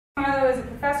is a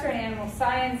professor in animal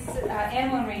science,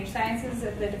 animal and range sciences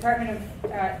at the Department of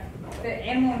the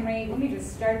Animal and Range. Let me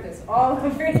just start this all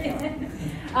over again.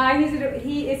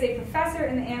 He is a professor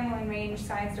in the Animal and Range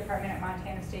Science Department at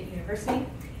Montana State University.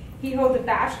 He holds a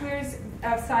bachelor's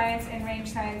of science and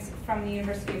range science from the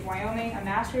University of Wyoming, a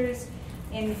master's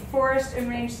in forest and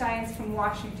range science from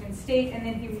Washington State, and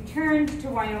then he returned to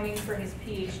Wyoming for his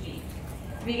PhD.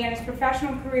 He began his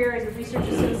professional career as a research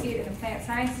associate in the Plant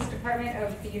Sciences Department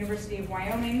of the University of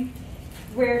Wyoming,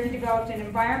 where he developed an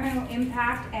environmental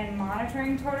impact and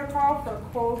monitoring protocol for a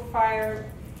coal-fired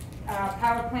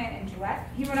power plant in Gillette.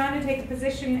 He went on to take a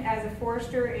position as a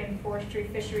forester in Forestry,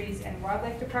 Fisheries, and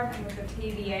Wildlife Department with the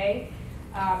TVA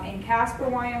in Casper,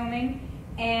 Wyoming,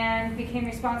 and became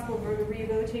responsible for the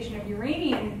rehabilitation of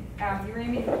uranium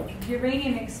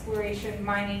exploration,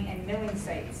 mining, and milling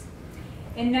sites.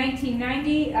 In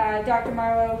 1990, Dr.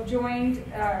 Morrow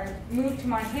moved to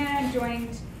Montana and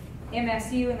joined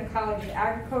MSU in the College of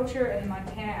Agriculture and the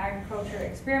Montana Agriculture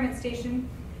Experiment Station.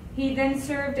 He then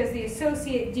served as the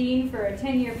Associate Dean for a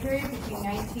 10-year period between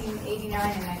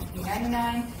 1989 and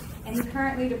 1999, and he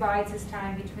currently divides his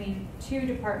time between two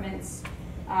departments,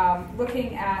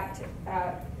 looking at,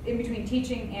 in between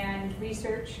teaching and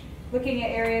research, looking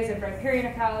at areas of riparian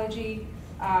ecology,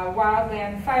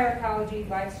 wildland fire ecology,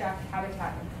 livestock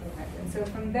habitat improvement. And so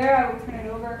from there, I will turn it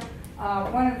over.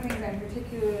 One of the things I'm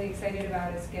particularly excited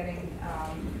about is getting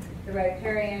the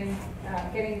riparian,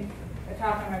 getting a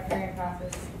talk on riparian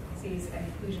processes and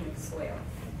inclusion of soil.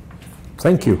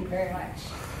 Thank you. Thank you very much.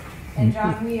 And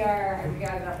John, we got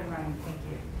it up and running.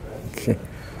 Thank you. Okay.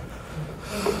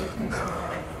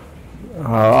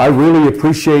 I really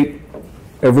appreciate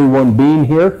everyone being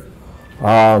here.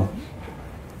 I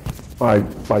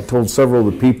told several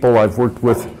of the people I've worked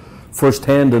with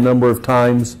firsthand a number of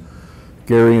times,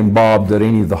 Gary and Bob, that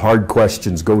any of the hard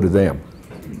questions go to them.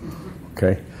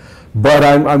 Okay? But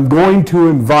I'm going to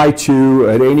invite you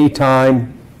at any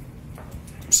time,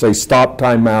 say stop,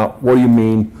 time out, what do you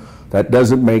mean? That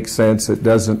doesn't make sense, it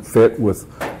doesn't fit with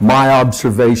my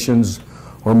observations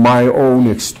or my own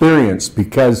experience,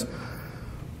 because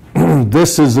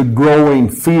this is a growing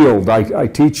field. I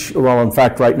teach, well, in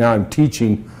fact, right now I'm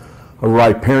teaching a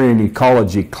riparian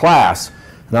ecology class,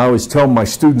 and I always tell my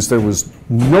students there was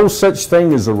no such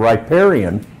thing as a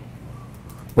riparian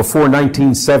before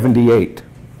 1978.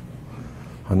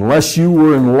 Unless you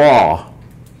were in law,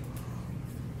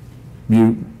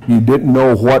 you didn't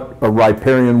know what a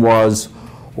riparian was,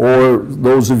 or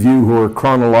those of you who are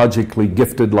chronologically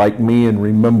gifted like me and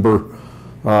remember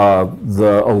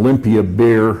the Olympia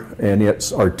beer and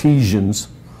its artesians,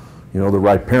 you know, the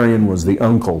riparian was the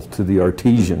uncle to the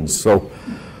artesians. So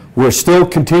we're still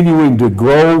continuing to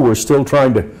grow. We're still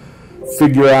trying to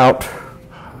figure out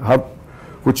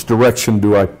which direction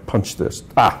do I punch this.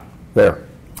 There.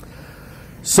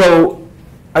 So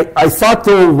I thought,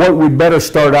 though, what we'd better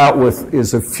start out with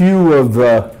is a few of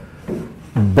the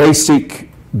basic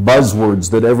buzzwords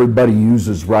that everybody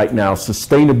uses right now: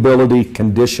 sustainability,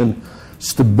 condition,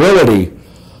 stability,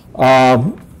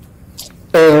 and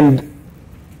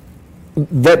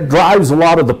that drives a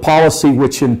lot of the policy,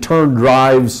 which in turn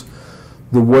drives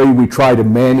the way we try to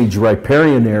manage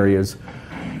riparian areas.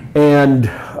 And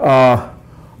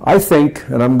I think,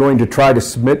 and I'm going to try to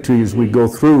submit to you as we go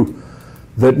through,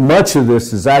 that much of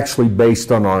this is actually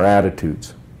based on our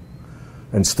attitudes.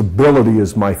 And stability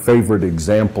is my favorite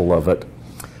example of it.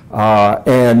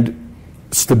 And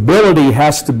stability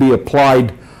has to be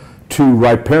applied to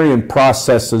riparian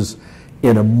processes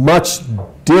in a much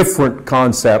different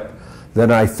concept than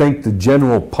I think the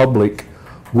general public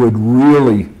would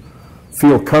really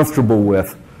feel comfortable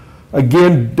with.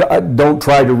 Again, don't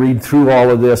try to read through all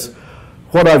of this.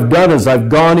 What I've done is I've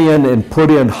gone in and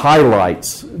put in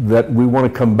highlights that we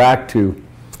want to come back to.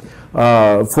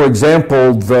 For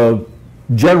example, the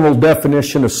general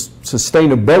definition of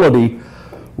sustainability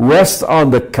rests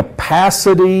on the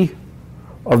capacity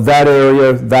of that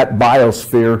area, that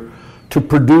biosphere, to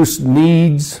produce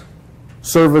needs,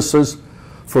 services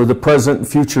for the present and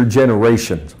future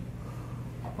generations.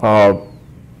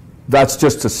 That's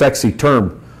just a sexy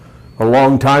term. A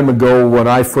long time ago, when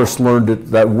I first learned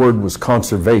it, that word was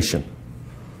conservation,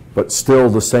 but still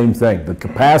the same thing, the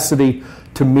capacity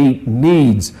to meet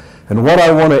needs. And what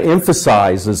I want to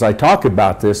emphasize as I talk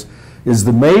about this is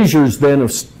the measures then of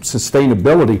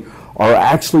sustainability are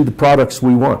actually the products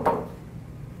we want.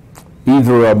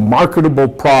 Either a marketable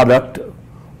product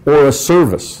or a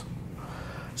service.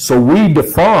 So we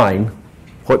define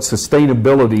what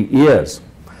sustainability is.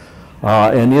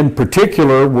 And in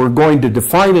particular, we're going to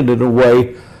define it in a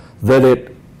way that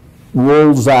it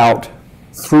rolls out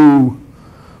through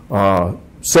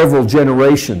several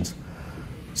generations.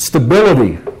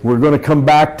 Stability, we're going to come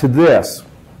back to this.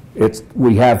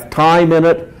 We have time in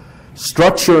it.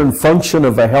 Structure and function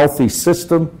of a healthy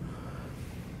system.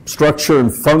 Structure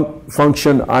and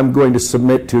function, I'm going to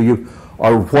submit to you,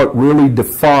 are what really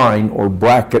define or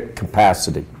bracket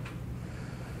capacity.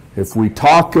 If we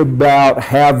talk about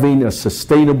having a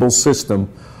sustainable system,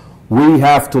 we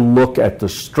have to look at the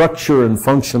structure and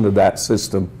function of that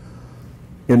system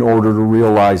in order to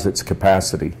realize its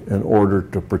capacity, in order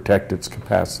to protect its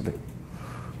capacity.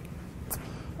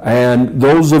 And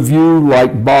those of you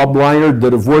like Bob Leinard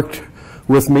that have worked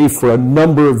with me for a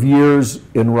number of years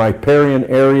in riparian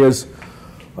areas,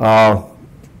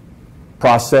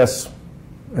 process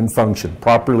and function,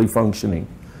 properly functioning.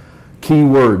 Key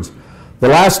words. The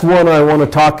last one I want to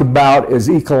talk about is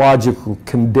ecological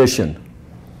condition.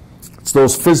 It's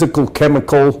those physical,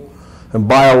 chemical, and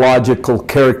biological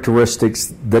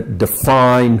characteristics that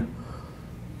define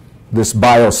this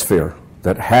biosphere,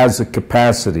 that has a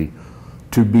capacity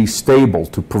to be stable,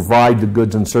 to provide the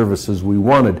goods and services we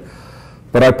wanted.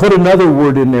 But I put another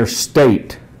word in there,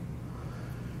 state.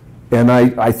 And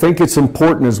I think it's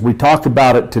important as we talk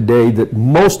about it today that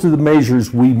most of the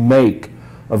measures we make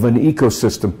of an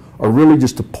ecosystem are really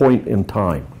just a point in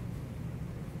time.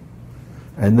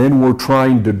 And then we're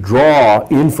trying to draw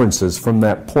inferences from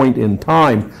that point in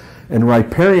time. And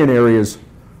riparian areas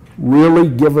really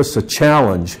give us a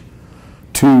challenge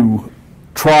to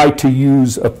try to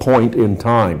use a point in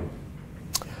time.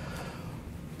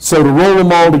 So to roll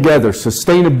them all together,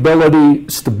 sustainability,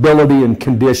 stability, and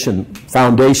condition,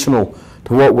 foundational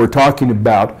to what we're talking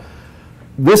about.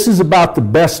 This is about the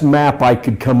best map I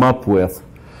could come up with.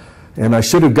 And I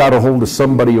should have got a hold of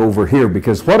somebody over here,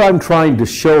 because what I'm trying to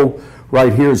show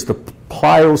right here is the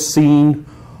Pliocene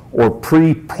or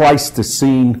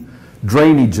pre-Pleistocene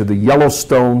drainage of the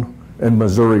Yellowstone and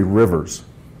Missouri rivers.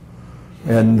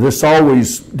 And this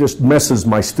always just messes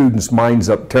my students' minds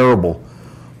up terrible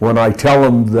when I tell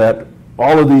them that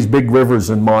all of these big rivers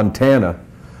in Montana,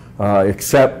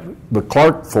 except the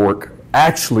Clark Fork,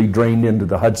 actually drained into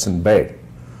the Hudson Bay,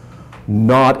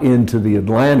 not into the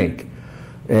Atlantic.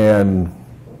 And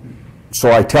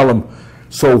so I tell them,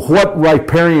 so what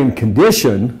riparian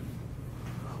condition,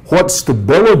 what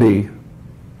stability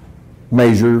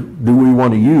measure do we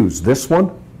want to use? This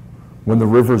one, when the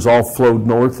rivers all flowed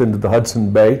north into the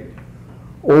Hudson Bay,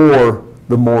 or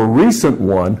the more recent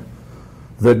one,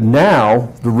 that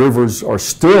now the rivers are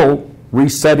still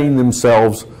resetting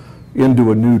themselves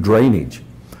into a new drainage.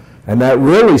 And that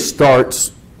really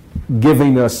starts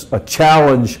giving us a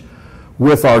challenge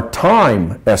with our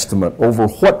time estimate over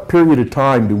what period of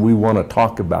time do we want to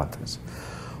talk about this.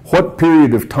 What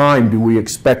period of time do we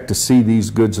expect to see these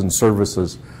goods and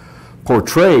services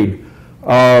portrayed?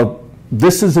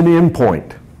 This is an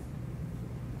endpoint.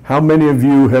 How many of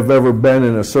you have ever been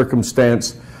in a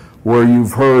circumstance where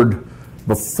you've heard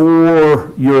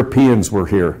before Europeans were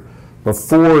here,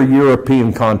 before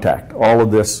European contact, all of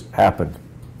this happened?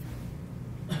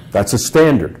 That's a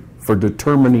standard for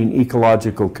determining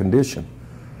ecological condition.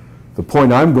 The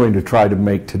point I'm going to try to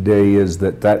make today is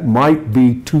that that might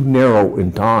be too narrow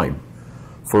in time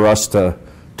for us to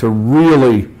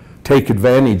really take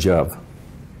advantage of.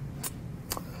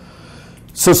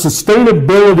 So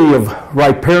sustainability of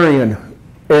riparian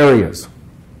areas.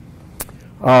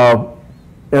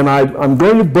 And I'm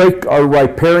going to break our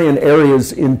riparian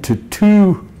areas into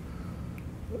two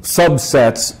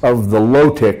subsets of the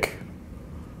lotic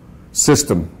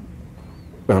system.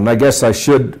 And I guess I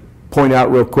should point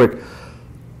out real quick,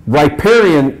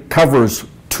 riparian covers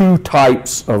two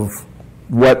types of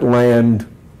wetland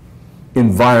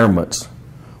environments.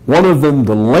 One of them,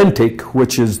 the lentic,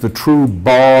 which is the true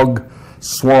bog,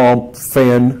 swamp,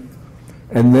 fen,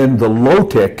 and then the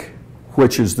lotic,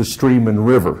 which is the stream and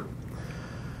river.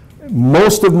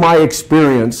 Most of my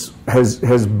experience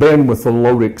has been with the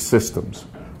lotic systems.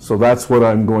 So that's what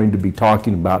I'm going to be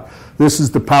talking about. This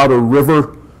is the Powder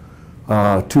River,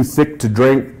 too thick to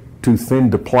drink, too thin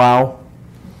to plow.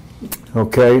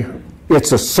 Okay,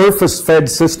 it's a surface-fed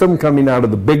system coming out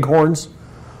of the Bighorns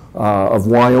of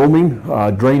Wyoming,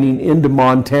 draining into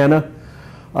Montana.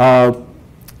 The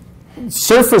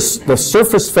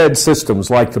surface-fed systems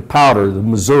like the Powder, the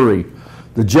Missouri,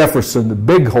 the Jefferson, the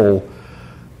Big Hole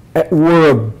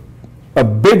were a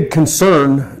big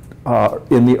concern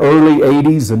in the early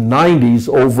 80s and 90s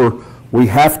over we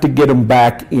have to get them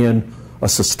back in a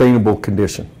sustainable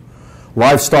condition.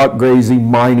 Livestock grazing,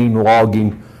 mining,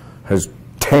 logging has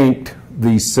tanked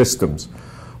these systems.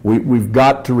 We've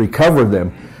got to recover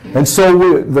them. And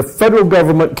so the federal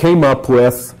government came up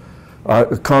with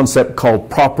a concept called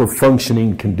proper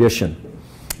functioning condition.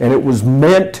 And it was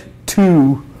meant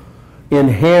to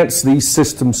enhance these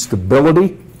systems'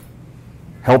 stability,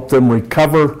 help them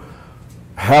recover,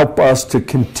 help us to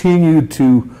continue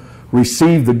to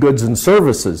receive the goods and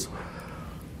services.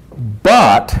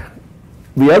 But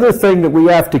the other thing that we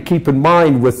have to keep in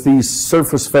mind with these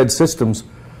surface-fed systems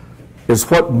is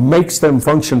what makes them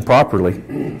function properly.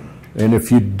 And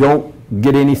if you don't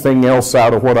get anything else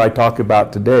out of what I talk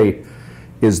about today,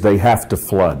 is they have to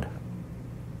flood.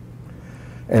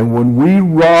 And when we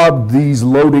rob these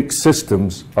loadic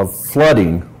systems of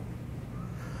flooding,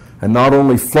 and not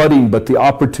only flooding, but the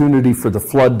opportunity for the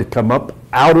flood to come up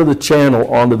out of the channel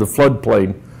onto the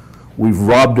floodplain, we've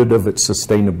robbed it of its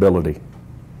sustainability.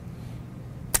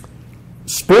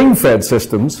 Spring-fed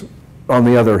systems, on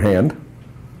the other hand,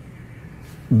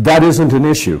 that isn't an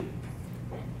issue.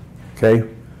 Okay?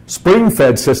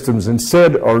 Spring-fed systems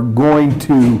instead are going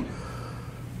to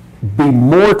be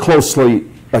more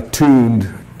closely attuned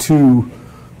to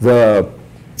the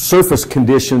surface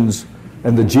conditions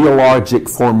and the geologic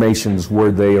formations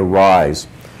where they arise.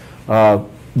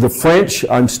 The French,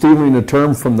 I'm stealing a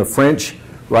term from the French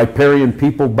riparian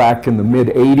people back in the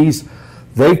mid-80s,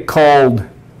 they called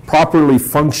properly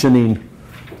functioning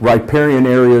riparian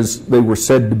areas, they were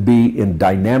said to be in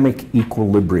dynamic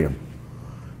equilibrium.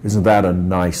 Isn't that a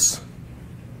nice,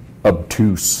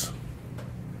 obtuse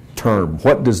term?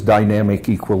 What does dynamic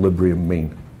equilibrium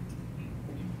mean?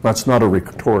 That's not a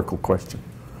rhetorical question.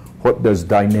 What does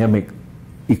dynamic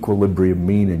equilibrium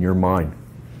mean in your mind?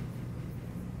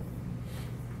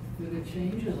 That it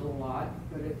changes a lot,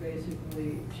 but it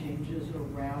basically changes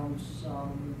around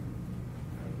some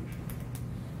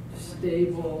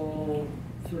stable,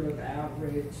 sort of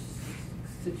average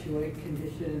situate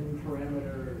condition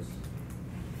parameters.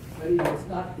 But you know,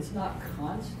 it's not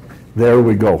constant. There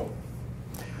we go.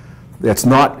 It's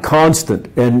not constant,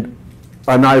 and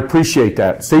I appreciate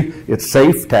that. See, it's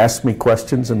safe to ask me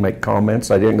questions and make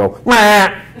comments. I didn't go,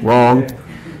 wah, wrong.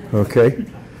 Okay?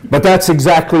 But that's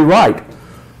exactly right.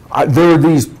 There are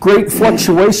these great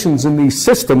fluctuations in these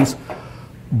systems,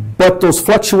 but those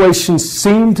fluctuations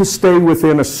seem to stay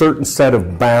within a certain set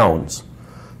of bounds,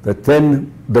 that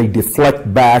then they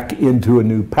deflect back into a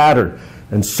new pattern.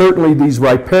 And certainly these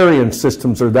riparian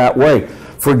systems are that way.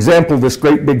 For example, this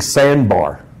great big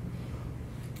sandbar.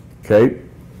 Okay?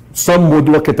 Some would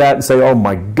look at that and say, oh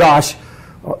my gosh,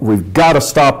 we've got to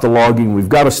stop the logging, we've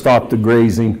got to stop the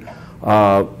grazing.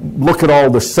 Look at all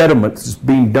the sediment that's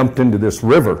being dumped into this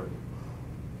river.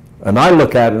 And I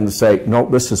look at it and say, no,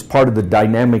 this is part of the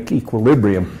dynamic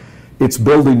equilibrium. It's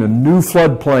building a new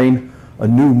floodplain, a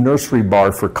new nursery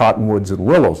bar for cottonwoods and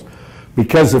willows.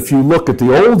 Because if you look at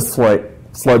the old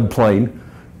floodplain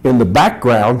in the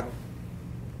background,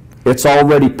 it's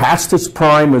already past its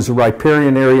prime as a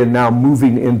riparian area, now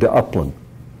moving into upland.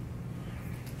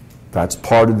 That's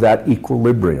part of that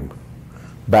equilibrium,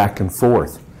 back and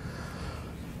forth.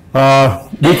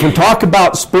 We can talk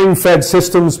about spring-fed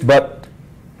systems, but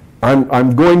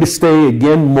I'm going to stay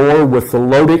again more with the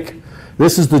Lodic.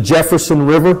 This is the Jefferson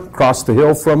River across the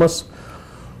hill from us.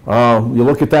 You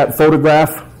look at that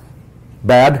photograph,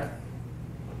 bad.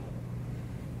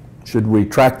 Should we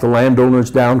track the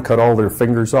landowners down, cut all their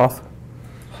fingers off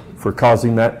for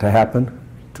causing that to happen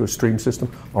to a stream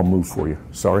system? I'll move for you.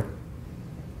 Sorry.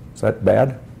 Is that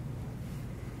bad?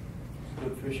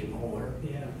 Good fishing hole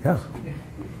there. Yeah.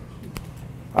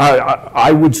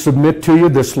 I would submit to you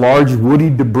this large woody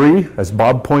debris, as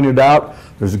Bob pointed out,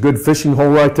 there's a good fishing hole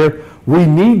right there. We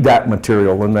need that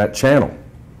material in that channel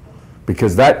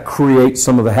because that creates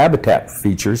some of the habitat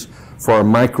features for our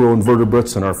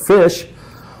microinvertebrates and our fish.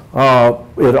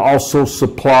 It also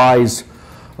supplies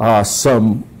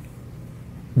some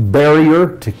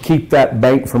barrier to keep that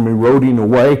bank from eroding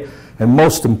away. And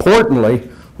most importantly,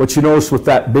 what you notice with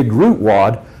that big root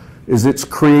wad is it's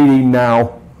creating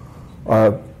now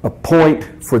a point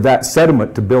for that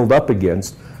sediment to build up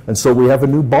against. And so we have a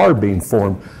new bar being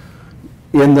formed.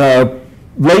 In the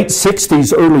late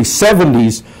 60s, early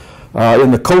 70s,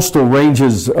 in the coastal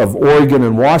ranges of Oregon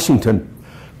and Washington,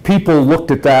 people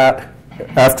looked at that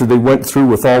after they went through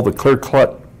with all the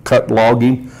clear-cut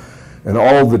logging, and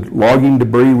all the logging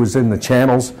debris was in the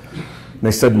channels. And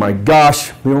they said, my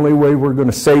gosh, the only way we're going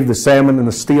to save the salmon and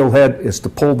the steelhead is to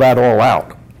pull that all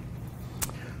out.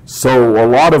 So a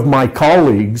lot of my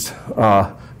colleagues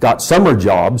got summer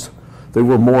jobs. They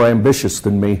were more ambitious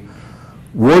than me,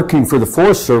 working for the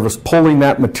Forest Service, pulling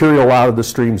that material out of the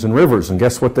streams and rivers. And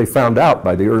guess what they found out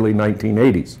by the early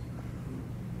 1980s?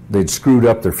 They'd screwed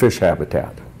up their fish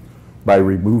habitat by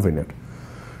removing it.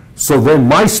 So then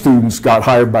my students got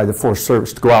hired by the Forest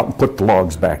Service to go out and put the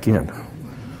logs back in.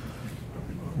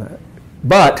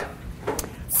 But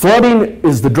Flooding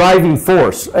is the driving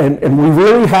force, and we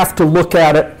really have to look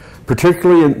at it,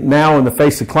 particularly now in the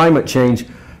face of climate change,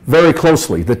 very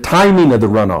closely. The timing of the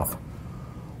runoff.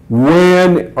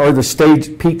 When are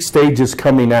the peak stages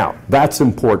coming out? That's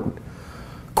important.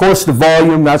 Of course, the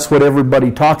volume, that's what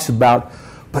everybody talks about,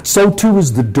 but so too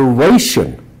is the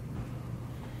duration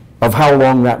of how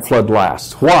long that flood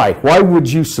lasts. Why? Why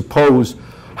would you suppose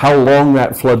how long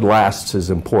that flood lasts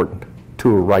is important to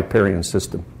a riparian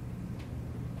system?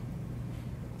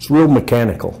 It's real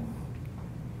mechanical.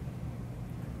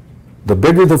 The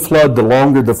bigger the flood, the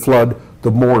longer the flood, the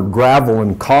more gravel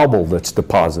and cobble that's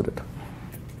deposited.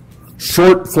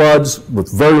 Short floods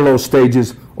with very low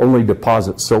stages only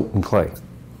deposit silt and clay.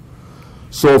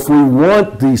 So if we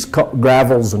want these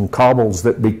gravels and cobbles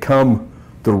that become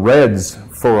the reds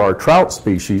for our trout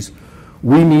species,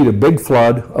 we need a big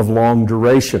flood of long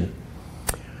duration.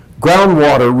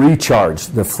 Groundwater recharge,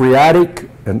 the phreatic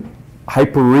and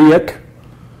hyporheic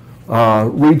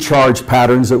recharge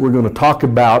patterns that we're going to talk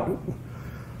about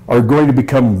are going to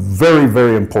become very,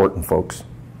 very important, folks,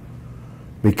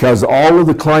 because all of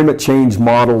the climate change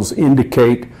models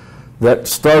indicate that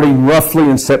starting roughly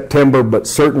in September, but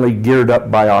certainly geared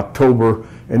up by October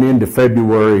and into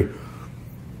February,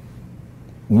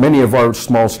 many of our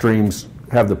small streams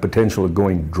have the potential of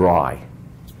going dry.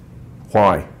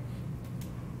 Why?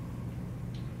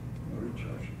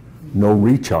 No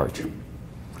recharge.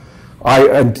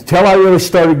 Until I really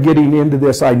started getting into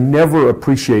this, I never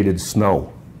appreciated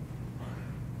snow.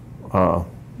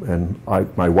 And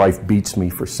my wife beats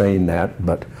me for saying that,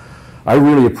 but I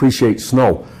really appreciate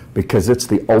snow because it's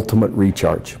the ultimate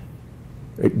recharge.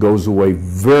 It goes away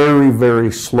very,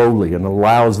 very slowly and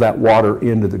allows that water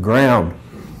into the ground.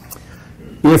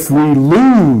 If we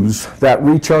lose that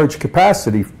recharge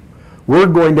capacity, we're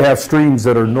going to have streams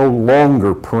that are no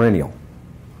longer perennial.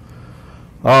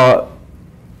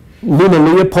 Luna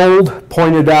Leopold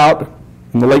pointed out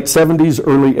in the late 70s,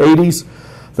 early 80s,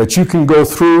 that you can go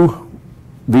through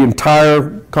the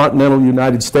entire continental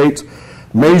United States,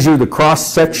 measure the cross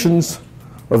sections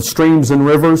of streams and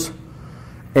rivers,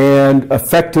 and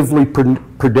effectively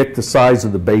predict the size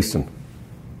of the basin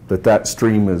that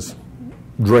stream is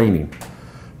draining.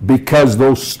 Because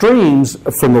those streams,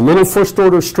 from the little first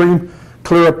order stream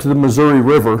clear up to the Missouri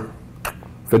River,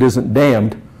 if it isn't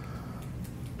dammed,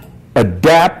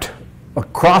 adapt a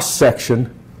cross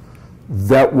section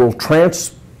that will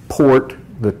transport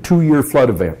the 2-year flood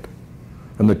event.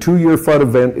 And the 2-year flood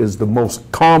event is the most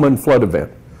common flood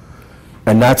event.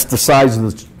 And that's the size of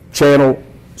the channel,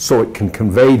 so it can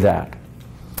convey that.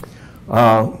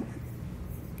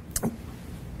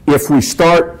 If we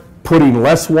start putting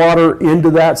less water into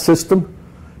that system,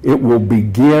 it will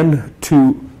begin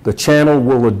to, the channel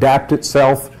will adapt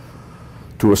itself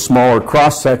to a smaller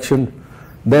cross section.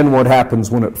 Then what happens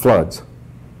when it floods?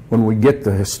 When we get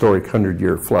the historic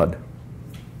 100-year flood,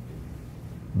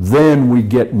 then we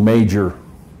get major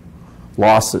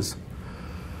losses.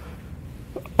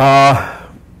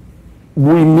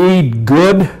 We need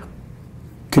good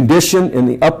condition in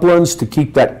the uplands to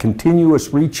keep that continuous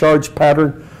recharge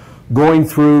pattern going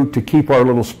through, to keep our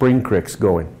little spring creeks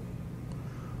going.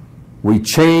 We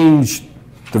change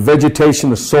the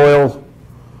vegetation, the soil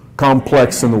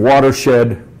complex in the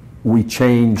watershed, we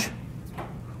change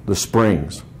the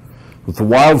springs. With the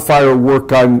wildfire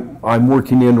work I'm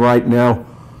working in right now,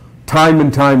 time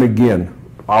and time again,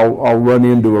 I'll run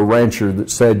into a rancher that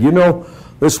said, you know,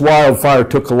 this wildfire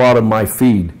took a lot of my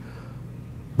feed,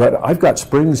 but I've got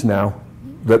springs now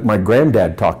that my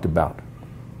granddad talked about.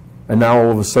 And now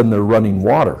all of a sudden they're running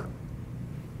water.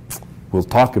 We'll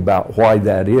talk about why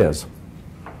that is.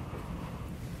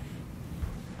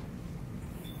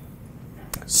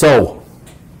 So,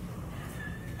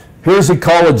 here's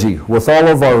ecology with all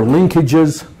of our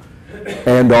linkages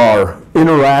and our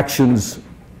interactions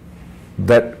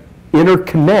that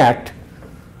interconnect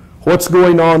what's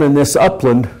going on in this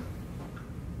upland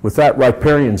with that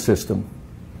riparian system.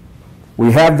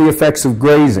 We have the effects of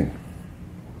grazing,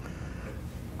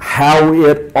 how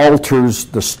it alters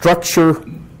the structure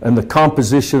and the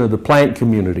composition of the plant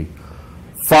community.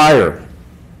 Fire,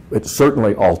 it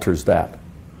certainly alters that.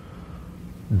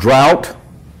 Drought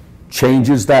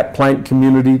changes that plant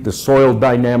community, the soil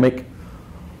dynamic.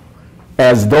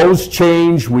 As those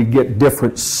change, we get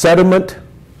different sediment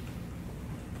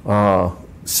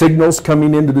signals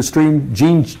coming into the stream.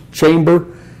 Jean Chamber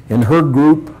and her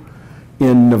group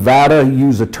in Nevada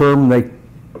use a term,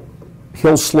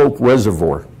 hill slope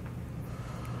reservoir.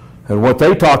 And what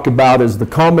they talk about is the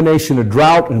combination of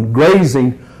drought and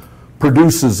grazing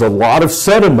produces a lot of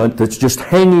sediment that's just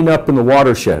hanging up in the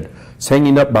watershed. It's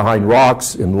hanging up behind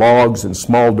rocks and logs and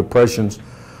small depressions.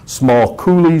 small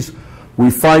coulees. We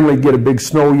finally get a big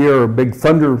snow year or a big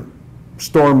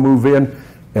thunderstorm move in,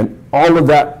 and all of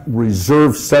that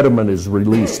reserve sediment is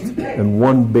released in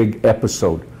one big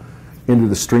episode into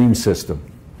the stream system.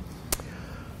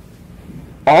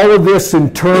 All of this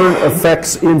in turn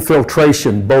affects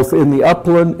infiltration, both in the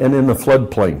upland and in the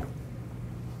floodplain.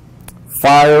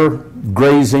 Fire,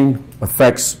 grazing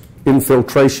affects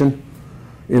infiltration.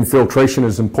 Infiltration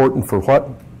is important for what?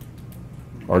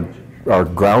 Our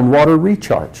groundwater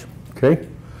recharge, okay?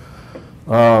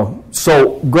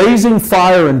 So grazing,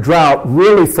 fire, and drought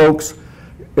really, folks,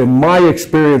 in my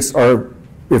experience, are,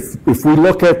 if we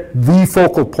look at the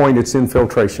focal point, it's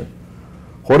infiltration.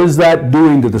 What is that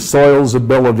doing to the soil's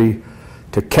ability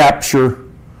to capture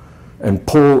and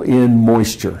pull in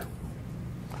moisture?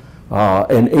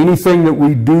 And anything that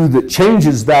we do that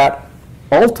changes that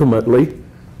ultimately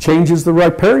changes the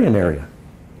riparian area.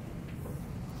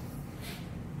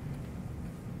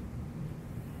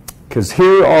 Because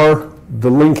here are the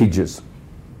linkages.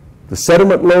 The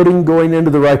sediment loading going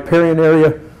into the riparian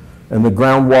area and the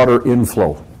groundwater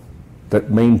inflow that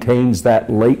maintains that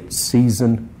late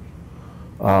season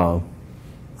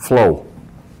flow.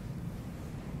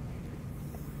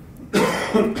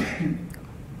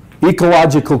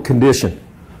 Ecological condition.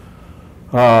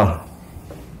 Bob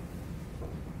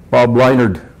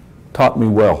Leinard taught me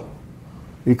well.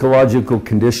 Ecological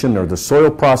condition are the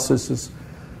soil processes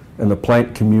and the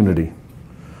plant community.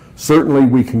 Certainly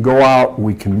we can go out,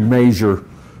 we can measure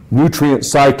nutrient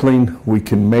cycling, we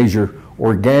can measure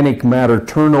organic matter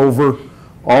turnover,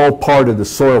 all part of the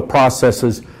soil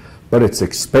processes, but it's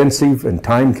expensive and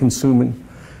time consuming,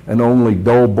 and only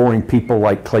dull, boring people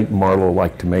like Clayton Morrow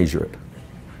like to measure it.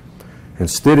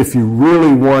 Instead, if you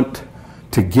really want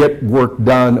to get work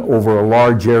done over a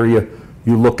large area,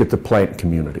 you look at the plant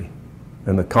community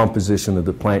and the composition of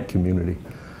the plant community.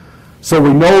 So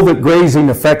we know that grazing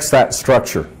affects that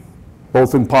structure,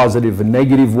 both in positive and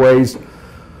negative ways.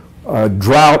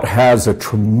 Drought has a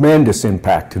tremendous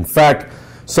impact. In fact,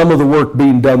 some of the work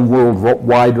being done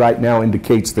worldwide right now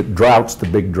indicates that drought's the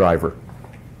big driver.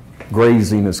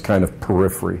 Grazing is kind of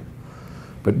periphery.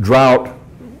 But drought,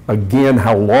 again,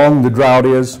 how long the drought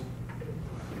is,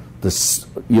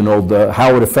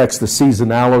 how it affects the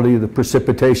seasonality of the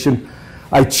precipitation.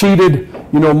 I cheated.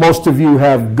 Most of you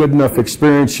have good enough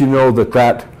experience. You know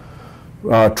that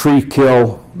tree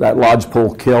kill, that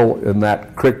lodgepole kill in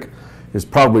that creek is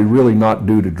probably really not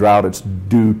due to drought. It's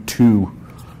due to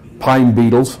pine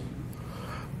beetles.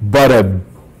 But a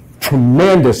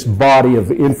tremendous body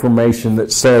of information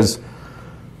that says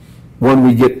when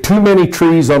we get too many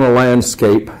trees on a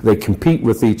landscape, they compete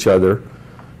with each other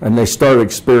and they start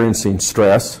experiencing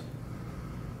stress.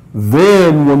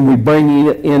 Then when we bring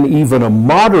in even a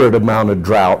moderate amount of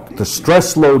drought, the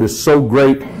stress load is so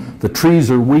great, the trees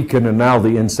are weakened and now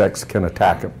the insects can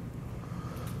attack them.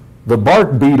 The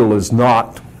bark beetle is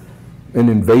not an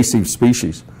invasive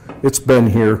species. It's been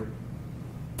here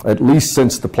at least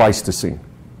since the Pleistocene.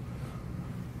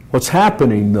 What's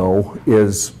happening, though,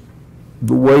 is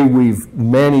the way we've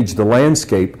managed the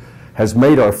landscape has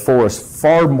made our forests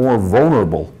far more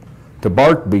vulnerable to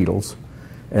bark beetles,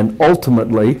 and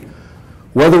ultimately,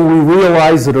 whether we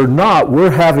realize it or not,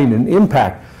 we're having an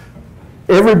impact.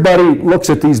 Everybody looks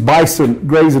at these bison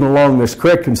grazing along this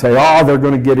creek and say, oh, they're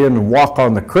going to get in and walk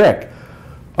on the creek.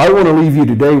 I want to leave you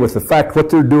today with the fact what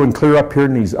they're doing clear up here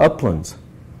in these uplands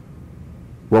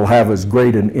will have as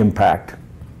great an impact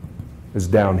as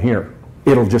down here.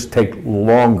 It'll just take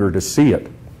longer to see it.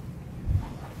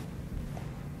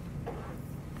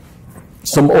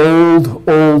 Some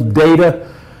old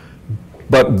data,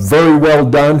 but very well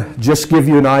done. Just give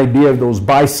you an idea of those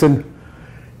bison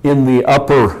in the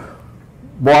upper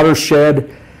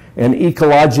watershed and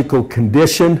ecological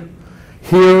condition.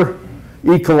 Here,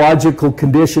 ecological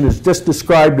condition is just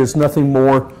described as nothing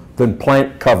more than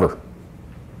plant cover.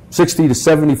 60 to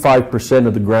 75%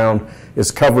 of the ground is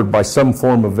covered by some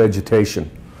form of vegetation.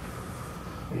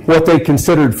 What they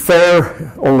considered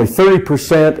fair, only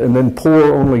 30%, and then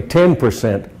poor, only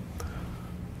 10%.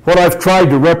 What I've tried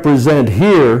to represent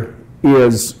here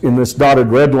is, in this dotted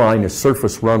red line, is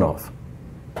surface runoff.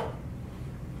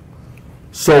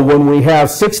 So when we have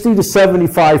 60 to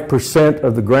 75%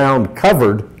 of the ground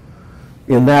covered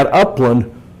in that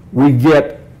upland, we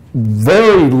get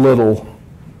very little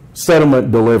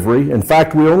sediment delivery. In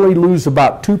fact, we only lose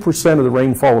about 2% of the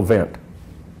rainfall event.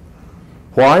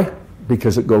 Why?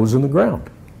 Because it goes in the ground.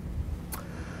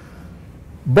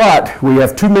 But we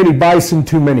have too many bison,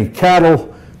 too many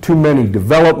cattle, too many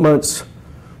developments,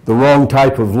 the wrong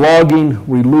type of logging,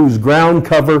 we lose ground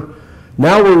cover.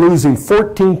 Now we're losing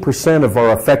 14% of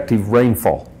our effective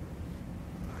rainfall.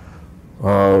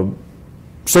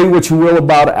 Say what you will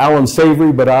about Alan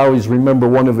Savory, but I always remember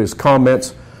one of his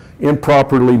comments: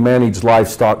 improperly managed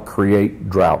livestock create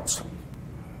droughts.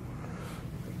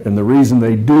 And the reason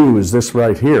they do is this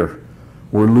right here.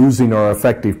 We're losing our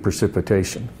effective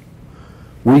precipitation.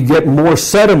 We get more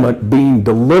sediment being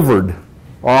delivered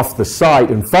off the site.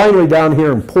 And finally, down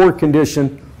here in poor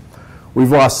condition,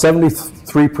 we've lost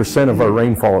 73% of our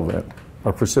rainfall event,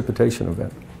 our precipitation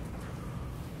event.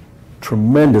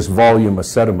 Tremendous volume of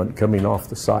sediment coming off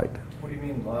the site. What do you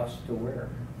mean lost to where?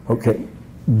 Okay,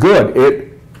 good.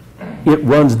 It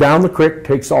runs down the creek,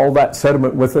 takes all that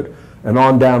sediment with it, and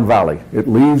on down valley. It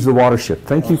leaves the watershed.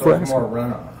 Thank you for asking. More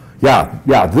runoff.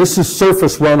 Yeah, this is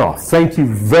surface runoff. Thank you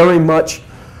very much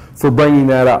for bringing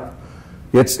that up.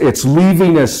 It's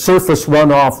leaving as surface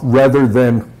runoff rather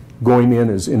than going in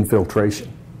as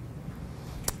infiltration.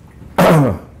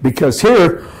 Because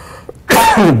here,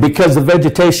 because the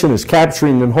vegetation is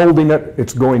capturing and holding it,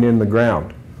 it's going in the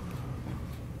ground.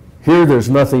 Here, there's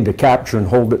nothing to capture and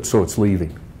hold it, so it's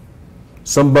leaving.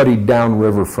 Somebody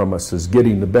downriver from us is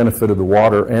getting the benefit of the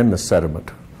water and the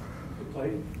sediment.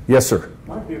 Clayton? Yes, sir.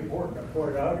 Might be important to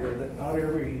point out here that not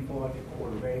every ecological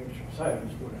range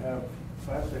science would have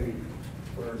capacity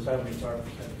for 75%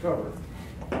 cover.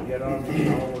 Get on the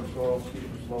shallower soil,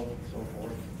 steeper slope, and so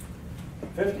forth.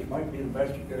 50 might be the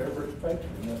best you could ever expect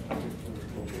in that particular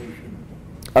location.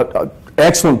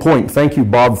 Excellent point. Thank you,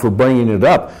 Bob, for bringing it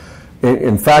up.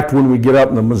 In fact, when we get up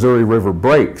in the Missouri River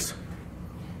breaks,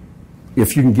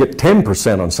 if you can get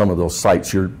 10% on some of those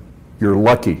sites, you're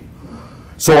lucky.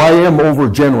 So I am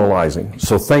overgeneralizing.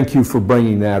 So thank you for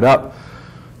bringing that up.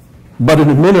 But in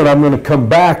a minute, I'm going to come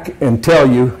back and tell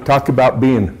you, talk about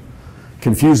being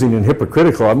confusing and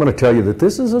hypocritical. I'm going to tell you that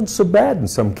this isn't so bad in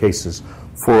some cases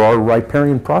for our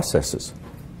riparian processes.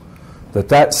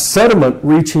 That sediment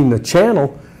reaching the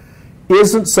channel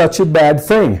isn't such a bad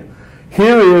thing.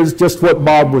 Here is just what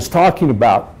Bob was talking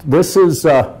about. This is,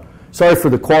 sorry for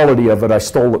the quality of it, I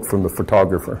stole it from the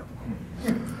photographer.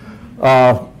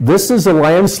 This is a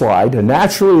landslide, a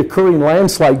naturally occurring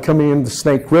landslide coming into the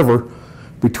Snake River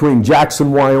between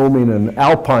Jackson, Wyoming and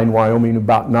Alpine, Wyoming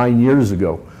about 9 years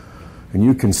ago. And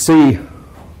you can see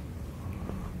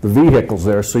the vehicles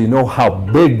there, so you know how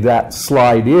big that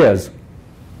slide is.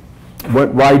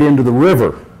 Went right into the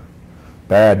river.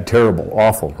 Bad, terrible,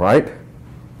 awful, right?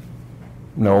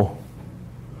 No,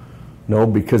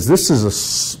 because this is a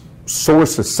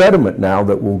source of sediment now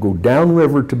that will go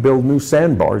downriver to build new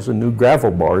sandbars and new gravel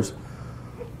bars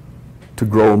to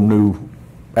grow new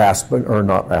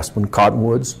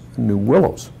cottonwoods and new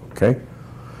willows, okay?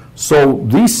 So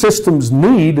these systems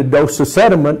need a dose of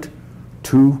sediment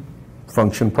to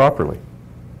function properly.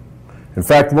 In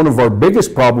fact, one of our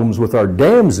biggest problems with our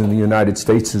dams in the United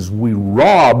States is we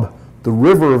rob the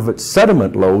river of its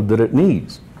sediment load that it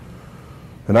needs.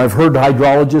 And I've heard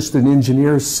hydrologists and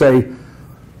engineers say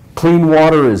clean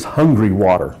water is hungry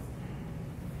water.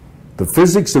 The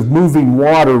physics of moving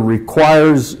water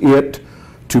requires it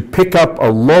to pick up a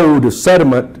load of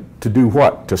sediment to do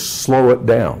what? To slow it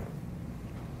down.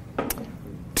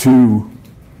 To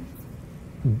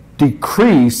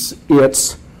decrease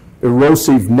its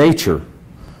erosive nature.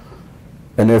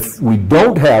 And if we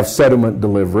don't have sediment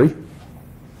delivery,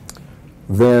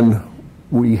 then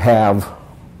we have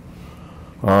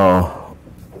an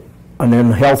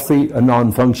unhealthy, a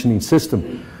non-functioning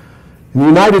system. In the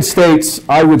United States,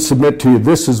 I would submit to you,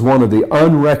 this is one of the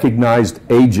unrecognized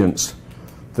agents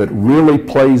that really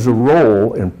plays a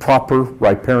role in proper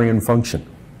riparian function.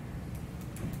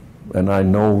 And I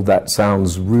know that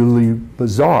sounds really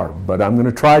bizarre, but I'm going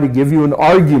to try to give you an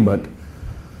argument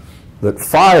that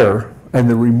fire and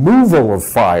the removal of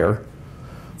fire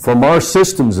from our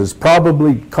systems has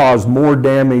probably caused more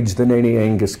damage than any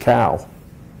Angus cow.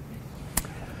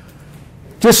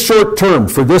 Just short term,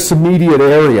 for this immediate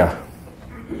area,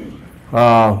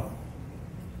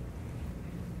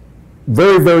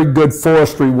 very, very good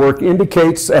forestry work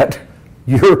indicates at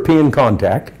European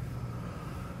contact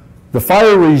the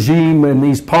fire regime in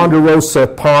these ponderosa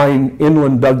pine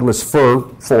inland Douglas fir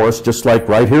forests, just like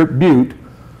right here at Butte.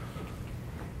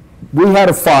 We had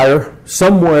a fire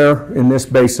somewhere in this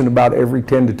basin about every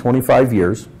 10 to 25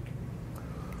 years.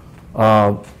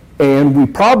 And we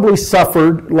probably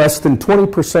suffered less than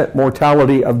 20%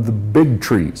 mortality of the big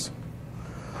trees.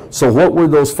 So what were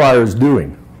those fires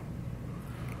doing?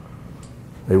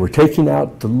 They were taking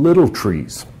out the little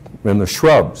trees and the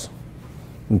shrubs.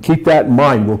 And keep that in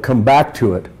mind, we'll come back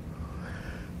to it.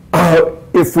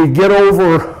 If we get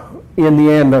over in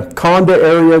the Anaconda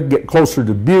area, get closer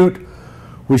to Butte,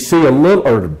 we see a little,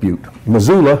 or Butte,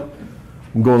 Missoula,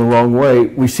 I'm going the wrong way,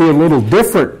 we see a little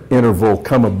different interval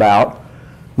come about,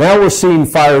 Now we're seeing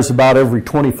fires about every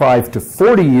 25 to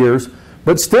 40 years,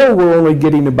 but still we're only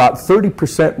getting about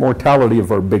 30% mortality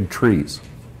of our big trees.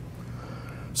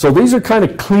 So these are kind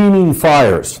of cleaning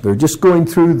fires. They're just going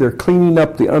through, they're cleaning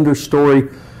up the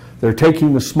understory, they're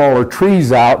taking the smaller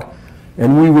trees out,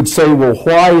 and we would say, well,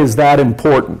 why is that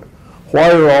important?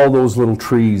 Why are all those little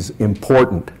trees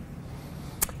important?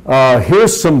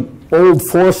 Here's some old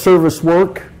Forest Service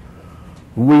work.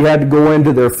 We had to go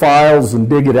into their files and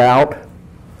dig it out,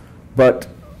 but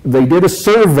they did a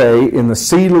survey in the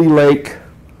Seeley Lake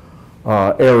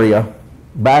area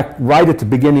back right at the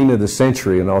beginning of the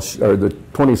century, or the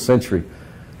 20th century.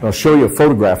 And I'll show you a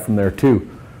photograph from there too.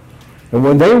 And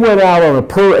when they went out on a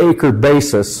per acre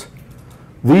basis,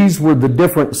 these were the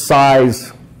different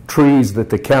size trees that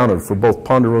they counted for both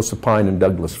ponderosa pine and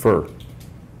Douglas fir.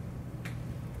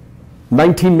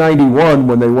 1991,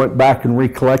 when they went back and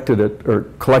recollected it, or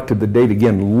collected the data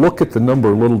again, look at the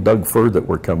number of little Doug fir that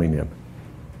were coming in.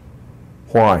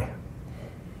 Why?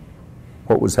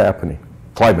 What was happening?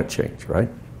 Climate change, right?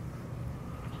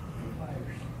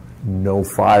 No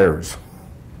fires.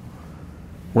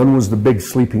 When was the big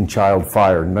sleeping child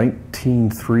fire?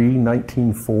 1903,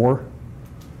 1904?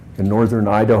 In northern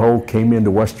Idaho, came into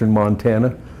western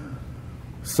Montana.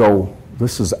 So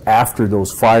this is after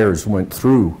those fires went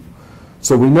through.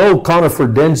 So we know conifer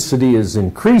density is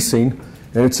increasing,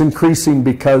 and it's increasing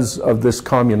because of this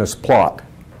communist plot.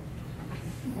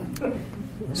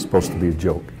 It's supposed to be a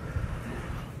joke.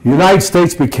 The United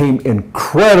States became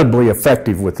incredibly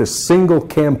effective with this single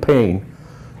campaign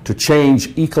to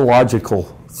change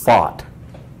ecological thought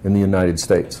in the United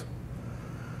States.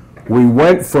 We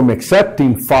went from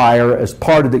accepting fire as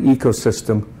part of the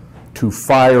ecosystem to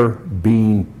fire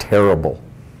being terrible,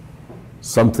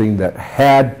 something that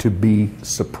had to be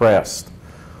suppressed.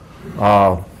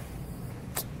 And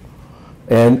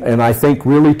I think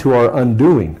really to our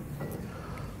undoing.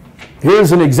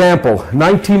 Here's an example.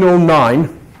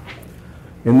 1909,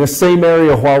 in this same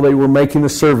area while they were making the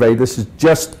survey, this is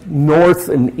just north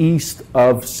and east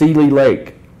of Seeley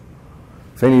Lake.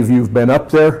 If any of you have been up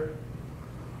there,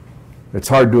 it's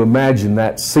hard to imagine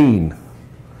that scene.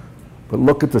 But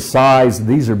look at the size.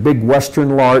 These are big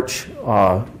western larch,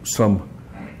 some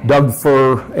Doug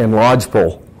fir and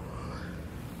lodgepole.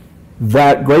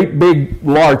 That great big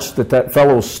larch that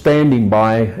fellow's standing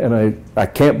by, and I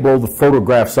can't blow the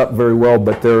photographs up very well,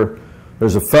 but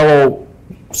there's a fellow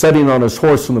sitting on his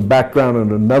horse in the background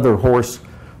and another horse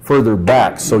further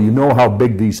back, so you know how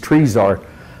big these trees are.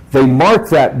 They marked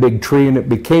that big tree and it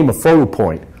became a photo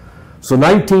point. So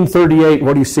 1938,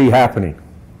 what do you see happening?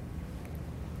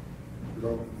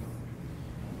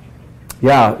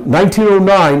 Yeah,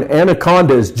 1909,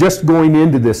 Anaconda is just going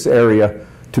into this area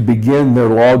to begin their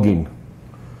logging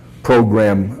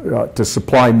program to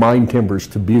supply mine timbers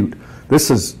to Butte. This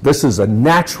is a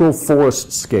natural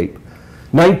forest scape.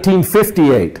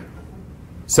 1958,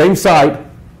 same site,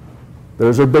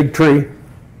 there's our big tree.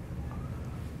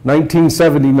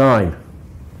 1979,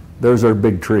 there's our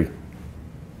big tree.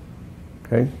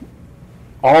 Okay?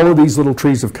 All of these little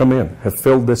trees have come in, have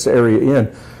filled this area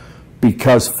in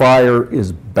because fire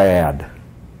is bad.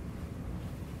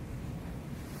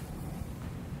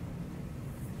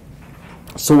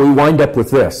 So we wind up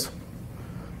with this.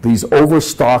 These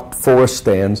overstocked forest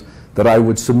stands that I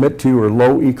would submit to you are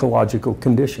low ecological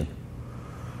condition.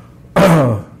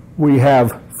 We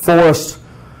have forests.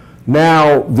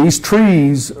 Now these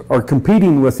trees are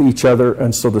competing with each other,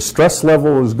 and so the stress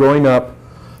level is going up.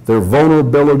 Their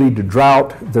vulnerability to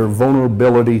drought, their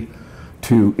vulnerability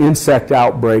to insect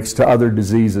outbreaks, to other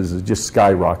diseases is just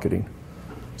skyrocketing.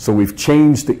 So we've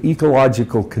changed the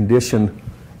ecological condition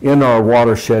in our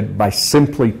watershed by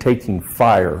simply taking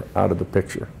fire out of the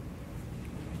picture.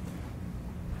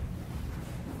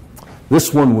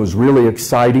 This one was really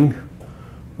exciting.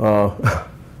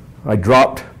 I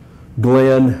dropped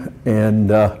Glenn and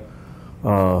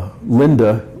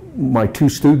Linda, my two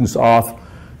students, off,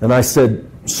 and I said,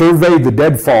 survey the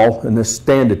deadfall in this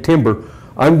stand of timber.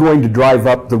 I'm going to drive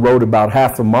up the road about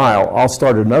half a mile. I'll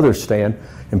start another stand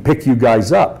and pick you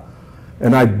guys up.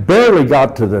 And I barely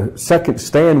got to the second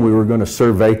stand we were going to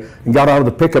survey and got out of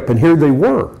the pickup, and here they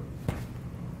were.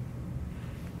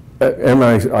 And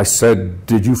I said,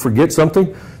 did you forget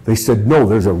something? They said, no,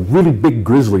 there's a really big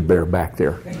grizzly bear back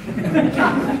there.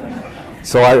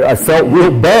 So I felt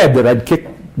real bad that I'd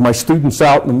kicked my students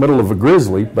out in the middle of a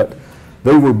grizzly, but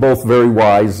they were both very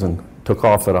wise and took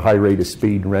off at a high rate of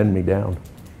speed and ran me down.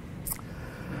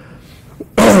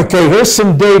 Okay, here's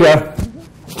some data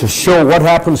to show what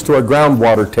happens to our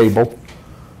groundwater table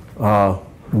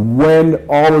when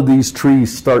all of these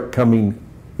trees start coming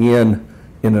in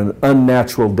an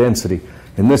unnatural density.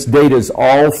 And this data is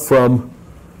all from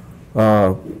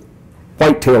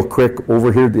Whitetail Creek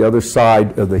over here, the other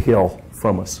side of the hill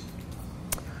from us.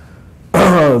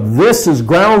 This is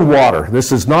groundwater.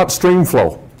 This is not stream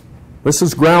flow. This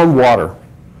is groundwater.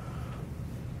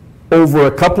 Over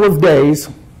a couple of days,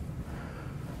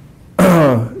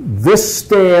 this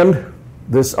stand,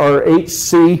 this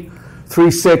RHC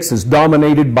 36, is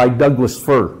dominated by Douglas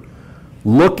fir.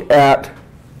 Look at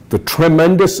the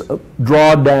tremendous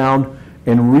drawdown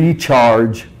and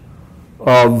recharge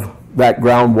of that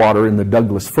groundwater in the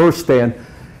Douglas fir stand,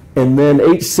 and then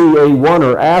HCA1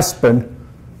 or aspen,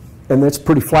 and that's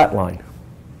pretty flatline.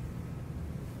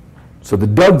 So the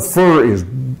Doug fir is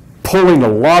pulling a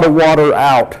lot of water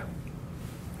out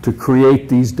to create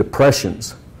these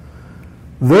depressions.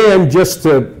 Then just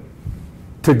to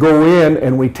go in,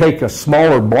 and we take a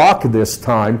smaller block this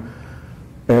time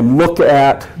and look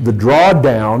at the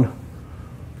drawdown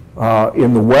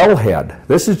in the wellhead.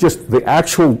 This is just the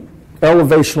actual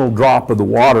elevational drop of the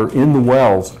water in the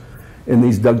wells in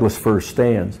these Douglas fir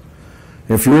stands.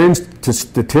 If you're into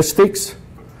statistics,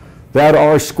 that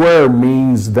R square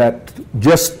means that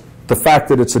just the fact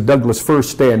that it's a Douglas fir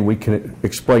stand, we can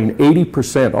explain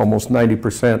 80%, almost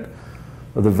 90%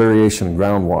 of the variation in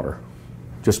groundwater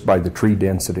just by the tree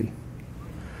density.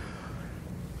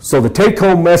 So the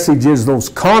take-home message is those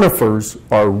conifers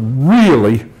are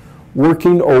really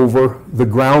working over the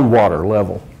groundwater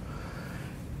level.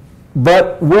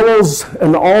 But willows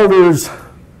and alders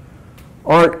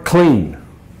aren't clean.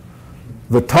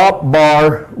 The top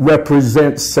bar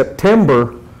represents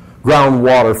September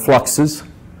groundwater fluxes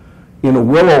in a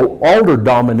willow-alder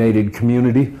dominated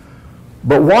community.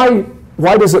 But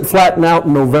why does it flatten out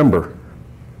in November?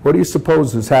 What do you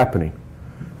suppose is happening?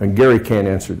 And Gary can't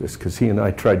answer this because he and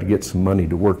I tried to get some money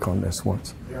to work on this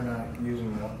once. They're not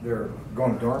using, they're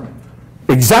going dormant.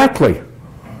 Exactly.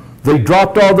 They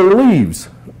dropped all their leaves.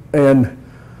 And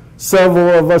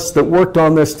several of us that worked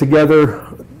on this together,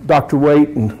 Dr.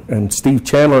 Waite and Steve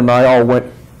Chandler and I all went,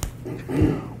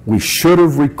 we should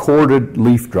have recorded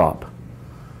leaf drop.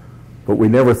 But we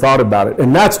never thought about it.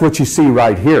 And that's what you see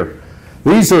right here.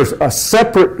 These are all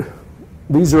separate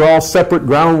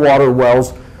groundwater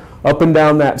wells up and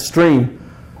down that stream.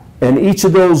 And each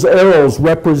of those arrows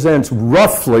represents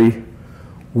roughly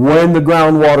when the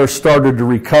groundwater started to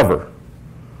recover.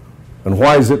 And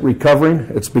why is it recovering?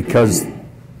 It's because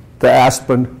the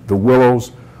aspen, the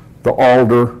willows, the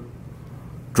alder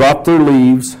dropped their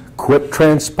leaves, quit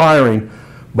transpiring,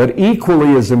 but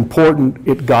equally as important,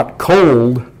 it got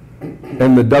cold,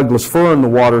 and the Douglas fir in the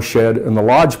watershed and the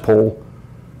lodgepole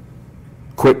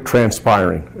quit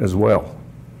transpiring as well.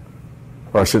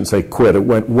 Or I shouldn't say quit, it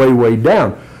went way, way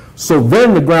down. So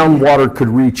then the groundwater could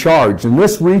recharge, and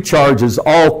this recharge is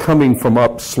all coming from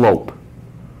upslope.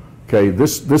 Okay,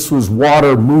 this was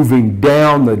water moving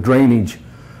down the drainage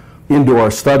into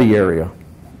our study area.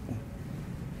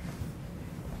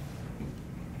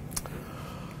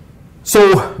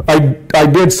 So I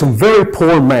did some very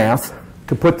poor math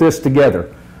to put this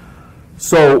together.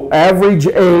 So average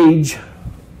age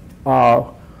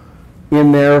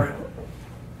in there,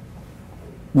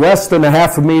 less than a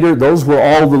half a meter, those were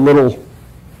all the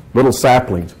little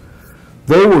saplings.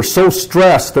 They were so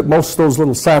stressed that most of those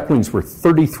little saplings were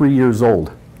 33 years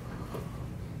old.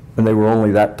 And they were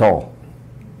only that tall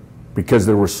because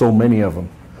there were so many of them.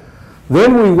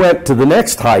 Then we went to the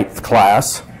next height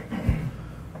class,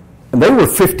 and they were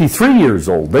 53 years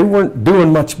old. They weren't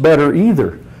doing much better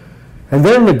either. And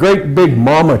then the great big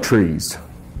mama trees,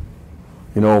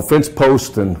 you know, fence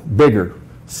post and bigger,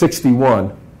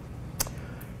 61.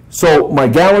 So my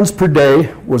gallons per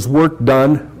day was work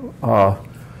done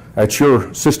at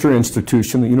your sister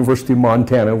institution, the University of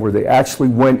Montana, where they actually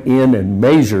went in and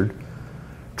measured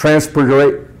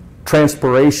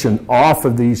transpiration off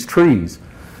of these trees.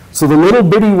 So the little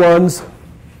bitty ones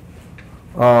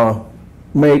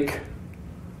make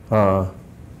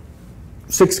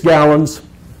 6 gallons,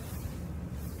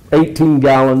 18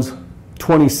 gallons,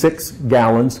 26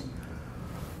 gallons.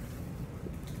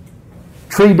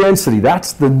 Tree density,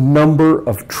 that's the number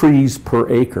of trees per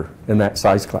acre in that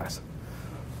size class.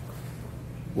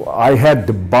 I had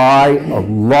to buy a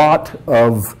lot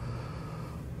of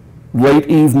late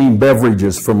evening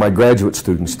beverages for my graduate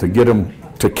students to get them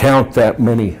to count that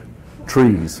many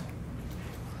trees.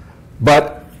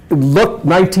 But look,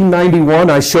 1991,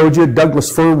 I showed you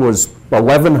Douglas fir was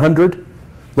 1,100.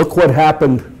 Look what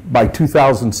happened by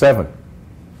 2007.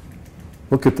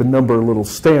 Look at the number of little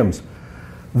stems.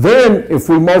 Then, if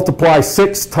we multiply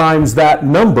 6 times that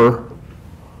number,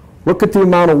 look at the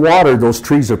amount of water those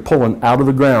trees are pulling out of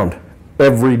the ground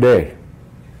every day.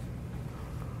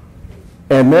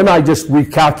 And then I just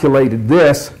recalculated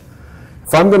this.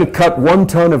 If I'm going to cut 1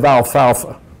 ton of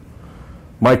alfalfa,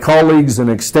 my colleagues in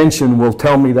Extension will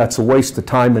tell me that's a waste of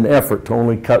time and effort to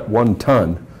only cut 1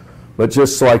 ton. But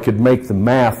just so I could make the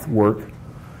math work,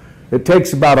 it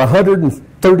takes about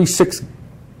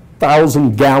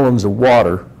 136,000 gallons of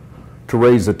water to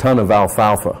raise a ton of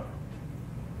alfalfa.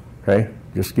 Okay,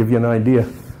 just give you an idea.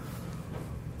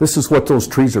 This is what those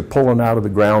trees are pulling out of the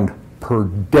ground per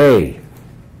day.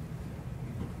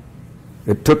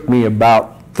 It took me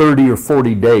about 30 or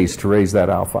 40 days to raise that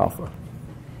alfalfa.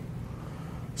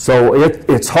 So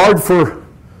it's hard for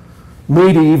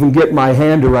me to even get my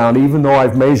hand around, even though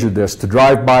I've measured this, to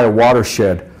drive by a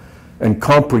watershed and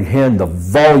comprehend the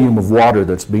volume of water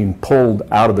that's being pulled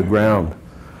out of the ground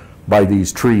by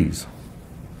these trees.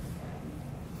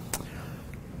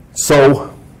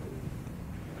 So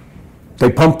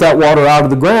they pump that water out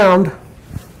of the ground.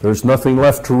 There's nothing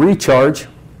left to recharge.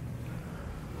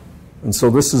 And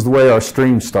so this is the way our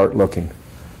streams start looking.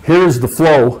 Here's the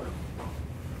flow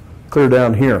clear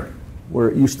down here, where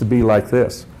it used to be like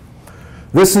this.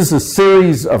 This is a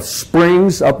series of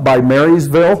springs up by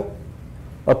Marysville,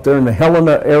 up there in the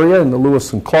Helena area in the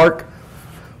Lewis and Clark.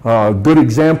 A good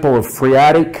example of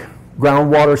phreatic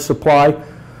groundwater supply.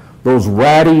 Those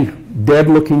ratty,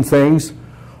 dead-looking things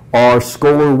are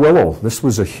scholar willow. This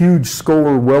was a huge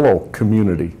scholar willow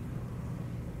community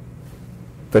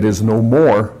that is no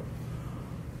more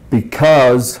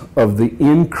because of the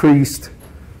increased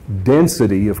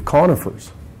density of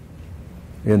conifers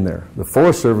in there. The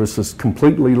Forest Service has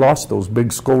completely lost those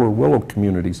big scholar willow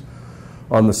communities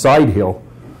on the side hill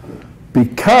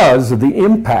because of the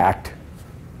impact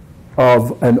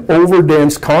of an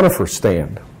overdense conifer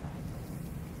stand.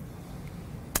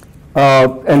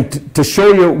 And to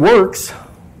show you it works,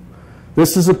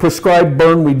 this is a prescribed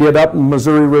burn we did up in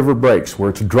Missouri River Breaks,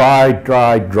 where it's dry,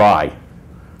 dry, dry.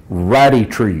 Ratty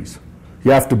trees.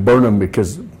 You have to burn them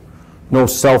because no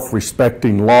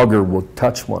self-respecting logger will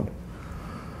touch one.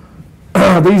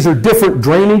 These are different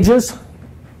drainages.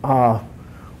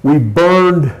 We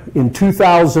burned in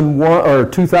 2001 or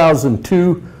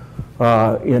 2002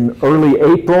 in early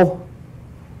April.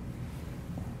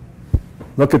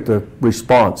 Look at the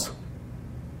response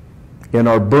in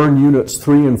our burn units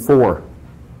 3 and 4.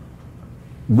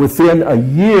 Within a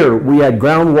year, we had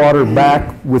groundwater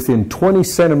back within 20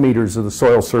 centimeters of the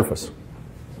soil surface.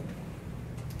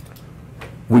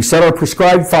 We set our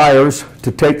prescribed fires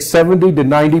to take 70 to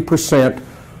 90%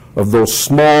 of those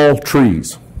small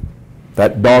trees,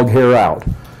 that dog hair out,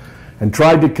 and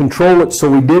tried to control it so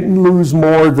we didn't lose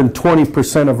more than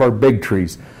 20% of our big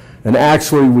trees. And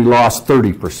actually, we lost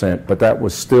 30%, but that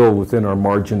was still within our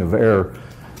margin of error.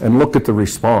 And look at the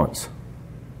response.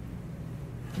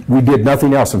 We did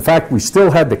nothing else. In fact, we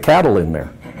still had the cattle in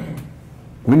there.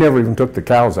 We never even took the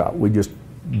cows out. We just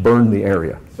burned the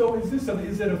area. So is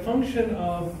it a function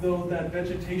of that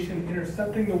vegetation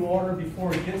intercepting the water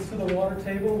before it gets to the water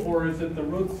table, or is it the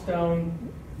roots down?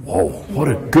 Whoa, what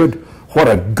a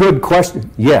good question.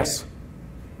 Yes.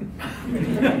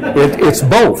 It's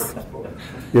both.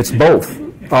 It's both.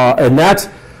 And that's,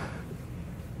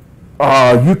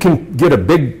 you can get a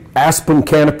big aspen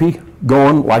canopy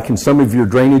going, like in some of your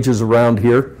drainages around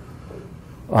here.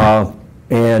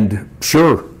 And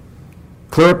sure,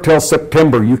 clear up till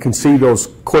September, you can see those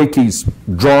quakies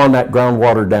drawing that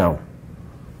groundwater down.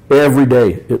 Every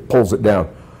day it pulls it down.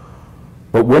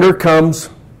 But winter comes,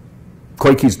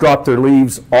 quakies drop their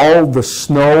leaves, all the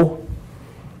snow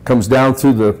comes down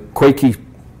through the quakey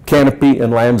canopy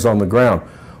and lands on the ground.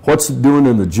 What's it doing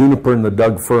in the juniper and the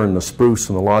Doug fir and the spruce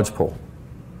and the lodgepole?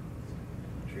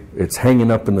 It's hanging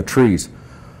up in the trees.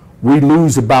 We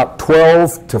lose about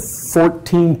 12 to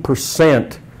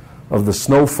 14% of the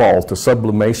snowfall to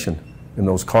sublimation in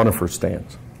those conifer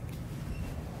stands.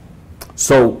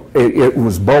 So it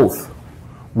was both.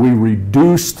 We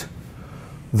reduced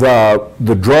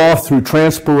the draw through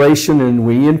transpiration, and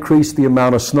we increased the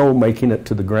amount of snow making it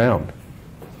to the ground.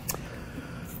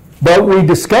 But we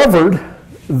discovered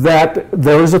that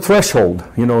there is a threshold.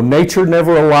 You know, nature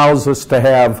never allows us to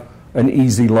have an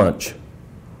easy lunch.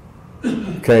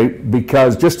 Okay,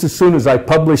 because just as soon as I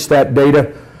published that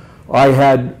data, I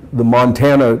had the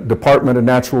Montana Department of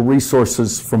Natural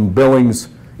Resources from Billings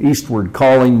eastward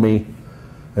calling me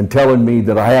and telling me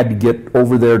that I had to get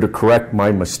over there to correct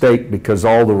my mistake because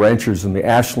all the ranchers in the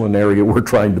Ashland area were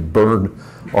trying to burn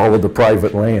all of the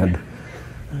private land.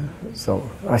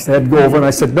 So I had to go over and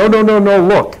I said, no,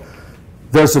 look,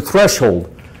 there's a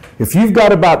threshold. If you've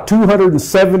got about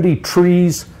 270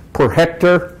 trees per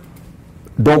hectare,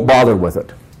 don't bother with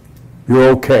it. You're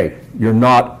okay. You're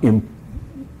not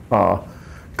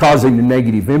causing a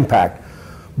negative impact.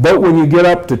 But when you get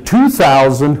up to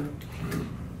 2,000,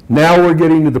 now we're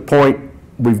getting to the point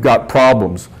we've got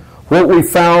problems. What we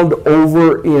found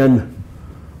over in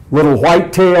Little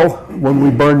Whitetail, when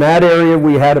we burned that area,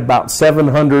 we had about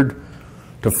 700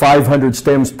 to 500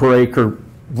 stems per acre,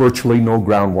 virtually no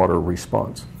groundwater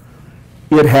response.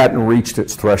 It hadn't reached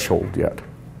its threshold yet.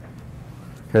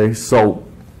 Okay, so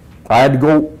I had to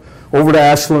go over to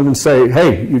Ashland and say,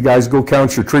 hey, you guys go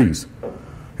count your trees.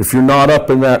 If you're not up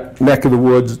in that neck of the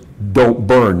woods, don't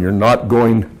burn. You're not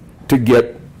going to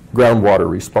get groundwater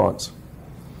response.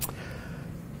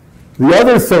 The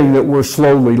other thing that we're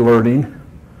slowly learning,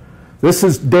 this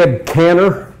is Deb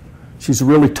Canner. She's a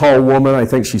really tall woman. I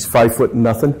think she's 5 foot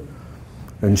nothing.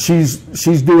 And she's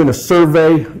doing a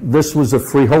survey. This was a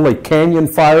Frijole Canyon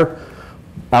fire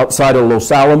outside of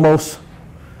Los Alamos.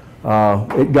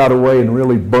 It got away and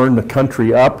really burned the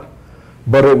country up.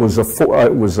 But it was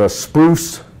a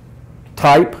spruce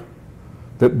type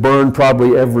that burned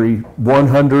probably every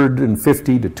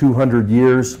 150 to 200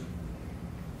 years.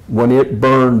 When it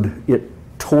burned, it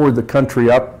tore the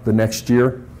country up the next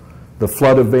year. The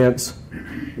flood events,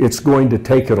 it's going to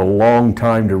take it a long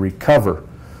time to recover.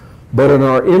 But in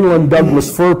our inland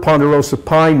Douglas fir, ponderosa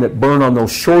pine that burn on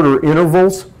those shorter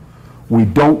intervals, we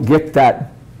don't get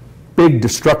that big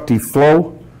destructive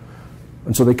flow,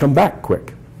 and so they come back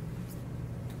quick.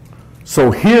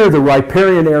 So here the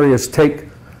riparian areas take,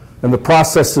 and the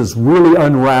processes really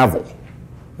unravel,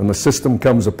 and the system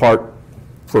comes apart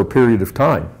for a period of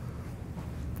time.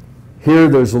 Here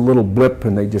there's a little blip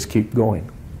and they just keep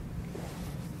going.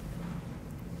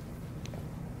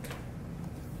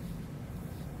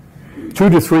 Two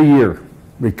to 3 year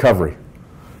recovery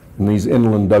in these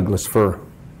inland Douglas fir.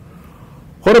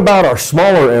 What about our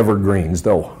smaller evergreens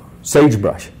though?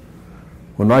 Sagebrush.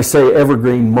 When I say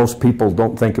evergreen, most people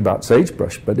don't think about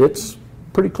sagebrush, but it's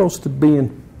pretty close to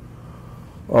being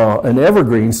an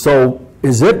evergreen. So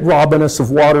is it robbing us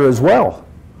of water as well?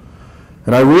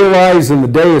 And I realize in the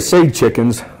day of sage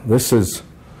chickens, this is,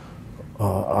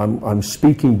 I'm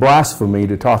speaking blasphemy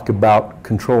to talk about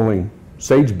controlling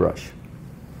sagebrush.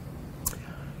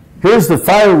 Here's the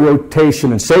fire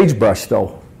rotation in sagebrush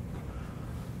though.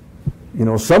 You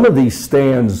know, some of these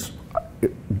stands,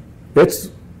 it's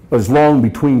as long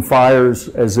between fires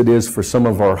as it is for some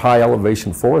of our high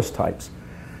elevation forest types,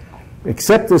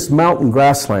 except this mountain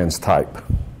grasslands type.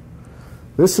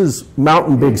 This is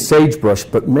mountain big sagebrush,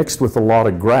 but mixed with a lot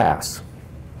of grass.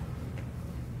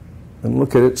 And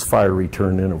look at its fire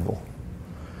return interval.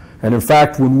 And in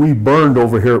fact, when we burned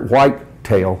over here at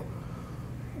Whitetail,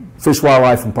 Fish,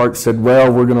 Wildlife, and Parks said,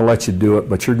 well, we're going to let you do it,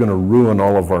 but you're going to ruin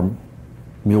all of our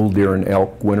mule deer and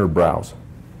elk winter browse.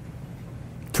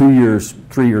 2 years,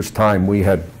 3 years time, we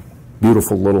had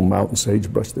beautiful little mountain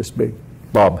sagebrush this big.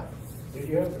 Bob? Did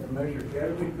you have to measure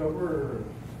canopy cover,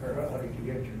 or how did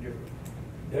you get your different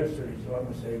densities on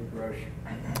the sagebrush?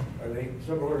 Are they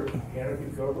similar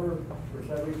canopy cover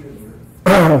percentages?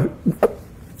 Or?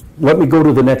 Let me go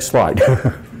to the next slide.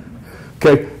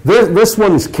 Okay, this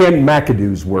one is Ken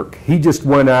McAdoo's work. He just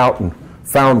went out and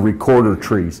found recorder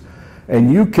trees.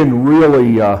 And you can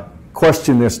really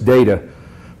question this data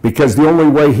because the only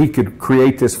way he could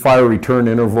create this fire return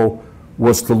interval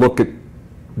was to look at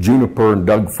juniper and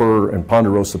Doug fir and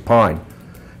ponderosa pine.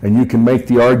 And you can make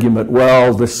the argument,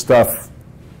 well, this stuff,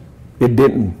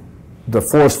 the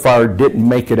forest fire didn't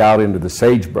make it out into the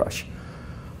sagebrush.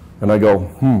 And I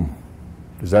go,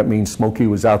 does that mean Smokey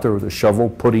was out there with a shovel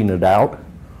putting it out?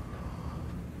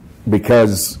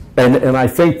 Because, and I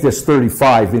think this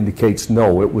 35 indicates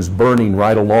no, it was burning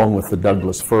right along with the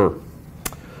Douglas fir.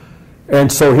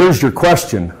 And so here's your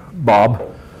question,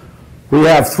 Bob. We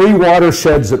have 3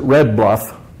 watersheds at Red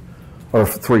Bluff, or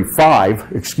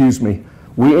 5, excuse me.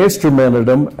 We instrumented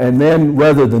them, and then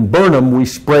rather than burn them, we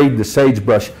sprayed the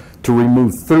sagebrush to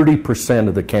remove 30%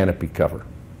 of the canopy cover,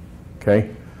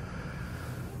 okay?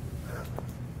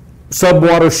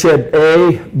 Sub-watershed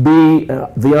A, B,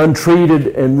 the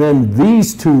untreated, and then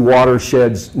these 2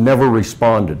 watersheds never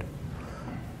responded.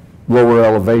 Lower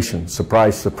elevation,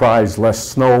 surprise, surprise, less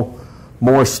snow,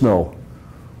 more snow.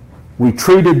 We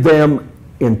treated them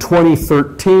in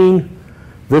 2013.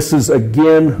 This is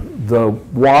again the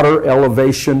water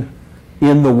elevation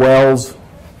in the wells.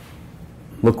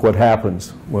 Look what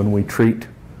happens when we treat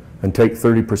and take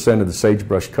 30% of the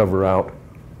sagebrush cover out.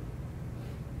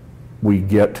 We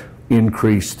get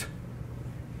increased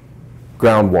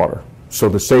groundwater. So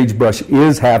the sagebrush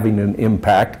is having an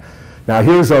impact. Now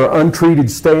here's our untreated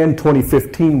stand.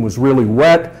 2015 was really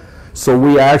wet, so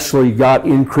we actually got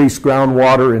increased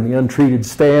groundwater in the untreated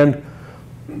stand,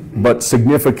 but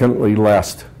significantly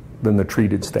less than the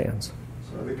treated stands.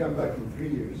 So they come back in 3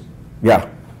 years. Yeah,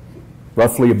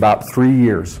 roughly about 3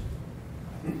 years.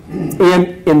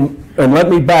 And let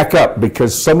me back up,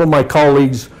 because some of my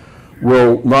colleagues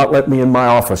will not let me in my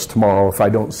office tomorrow if I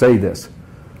don't say this.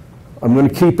 I'm going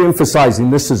to keep emphasizing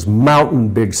this is mountain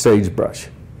big sagebrush.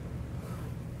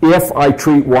 If I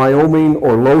treat Wyoming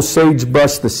or low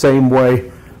sagebrush the same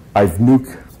way, I've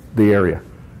nuked the area.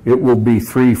 It will be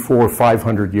 300, 400,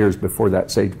 500 years before that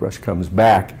sagebrush comes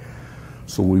back.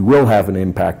 So we will have an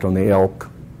impact on the elk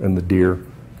and the deer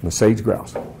and the sage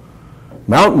grouse.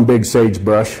 Mountain big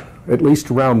sagebrush, at least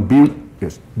around Butte,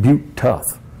 is Butte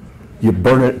tough. You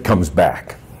burn it, it comes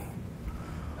back.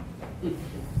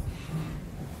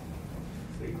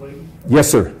 Say, Clayton,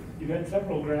 Yes, sir. you've had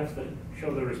several graphs that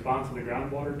show the response of the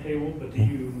groundwater table, but do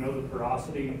you know the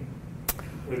porosity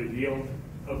or the yield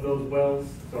of those wells?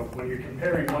 So when you're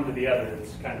comparing one to the other,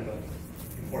 it's kind of an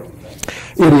important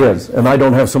thing. It is, and I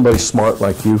don't have somebody smart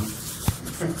like you.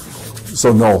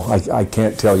 So no, I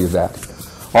can't tell you that.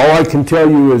 All I can tell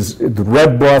you is the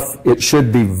Red Bluff, it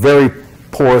should be very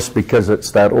porous because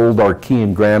it's that old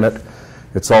Archean granite.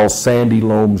 It's all sandy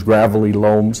loams, gravelly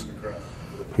loams.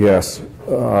 Yes.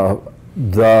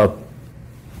 The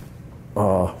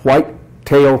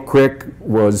Whitetail Creek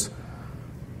was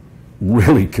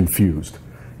really confused.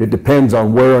 It depends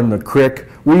on where in the creek.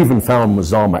 We even found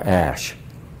Mazama ash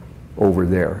over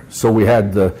there. So we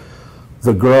had the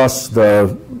grass,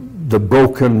 the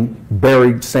broken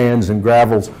buried sands and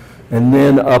gravels, and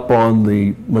then up on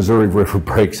the Missouri River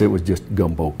breaks, it was just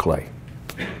gumbo clay.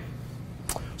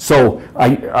 So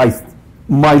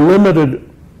my limited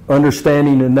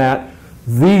understanding in that,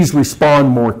 these respond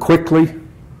more quickly.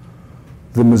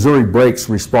 The Missouri breaks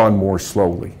respond more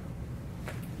slowly.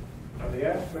 Are the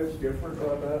aspects different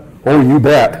on that? Oh, you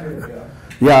bet. Yeah.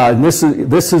 Yeah, and this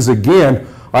is again,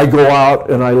 I go out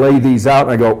and I lay these out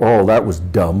and I go, oh, that was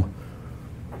dumb.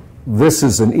 This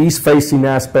is an east-facing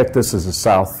aspect, this is a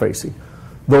south-facing.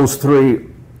 Those three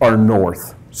are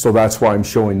north, so that's why I'm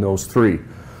showing those three.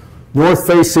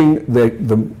 North-facing,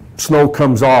 the snow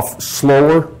comes off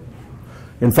slower.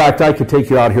 In fact, I could take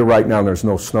you out here right now and there's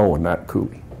no snow in that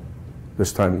coulee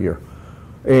this time of year.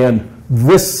 And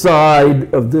this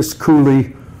side of this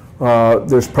coulee,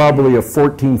 there's probably a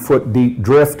 14-foot deep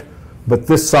drift, but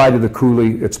this side of the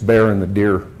coulee, it's bare and the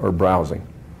deer are browsing.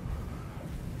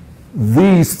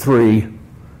 These three,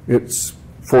 it's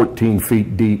 14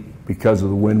 feet deep because of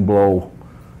the wind blow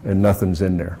and nothing's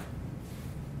in there.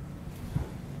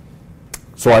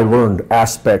 So I learned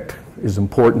aspect is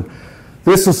important.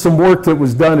 This is some work that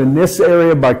was done in this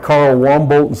area by Carl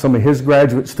Wambolt and some of his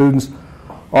graduate students.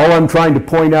 All I'm trying to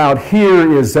point out here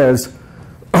is as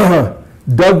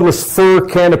Douglas fir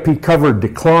canopy cover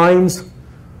declines,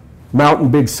 mountain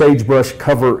big sagebrush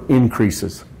cover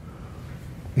increases.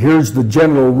 Here's the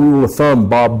general rule of thumb,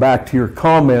 Bob, back to your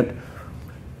comment.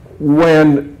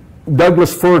 When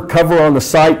Douglas fir cover on the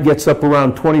site gets up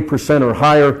around 20% or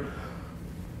higher,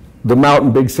 the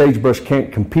mountain big sagebrush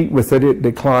can't compete with it. It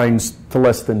declines to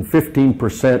less than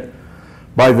 15%.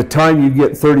 By the time you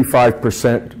get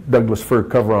 35% Douglas fir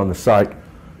cover on the site,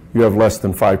 you have less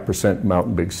than 5%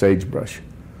 mountain big sagebrush.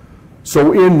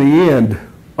 So in the end,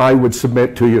 I would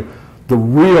submit to you, the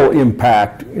real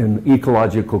impact in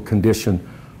ecological condition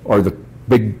are the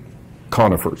big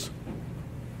conifers,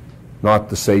 not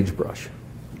the sagebrush.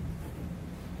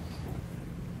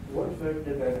 What effect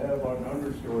did that have on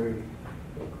understory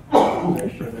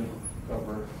composition and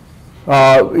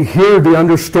cover? Here, the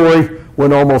understory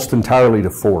went almost entirely to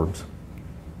forbs.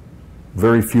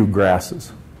 Very few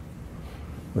grasses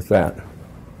with that.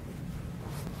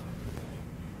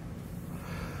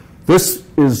 This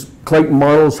is Clayton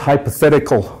Morrow's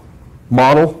hypothetical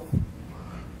model.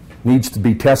 Needs to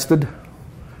be tested.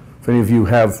 If any of you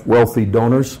have wealthy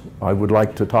donors, I would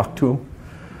like to talk to them.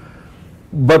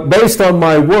 But based on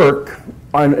my work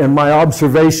and my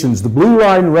observations, the blue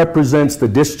line represents the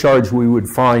discharge we would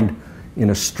find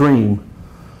in a stream.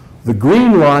 The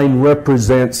green line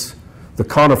represents the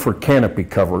conifer canopy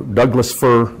cover, Douglas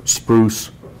fir, spruce,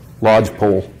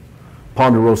 lodgepole,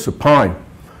 ponderosa pine.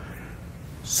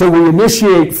 So we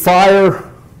initiate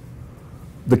fire,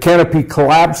 the canopy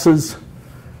collapses.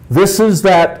 This is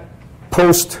that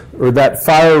post or that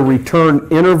fire return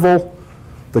interval.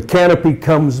 The canopy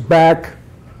comes back.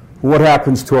 What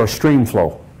happens to our stream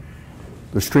flow?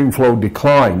 The stream flow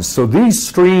declines. So these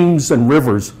streams and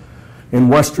rivers in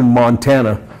western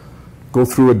Montana go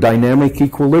through a dynamic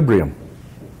equilibrium.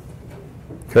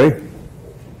 Okay?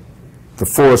 The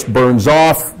forest burns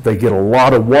off. They get a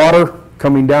lot of water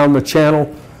coming down the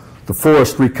channel. The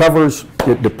forest recovers.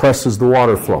 It depresses the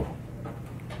water flow.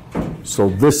 So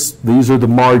these are the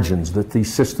margins that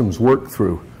these systems work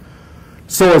through.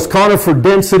 So as conifer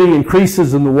density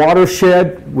increases in the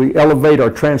watershed, we elevate our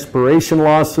transpiration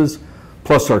losses,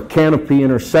 plus our canopy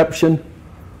interception.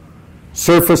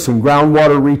 Surface and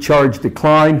groundwater recharge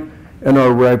decline, and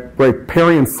our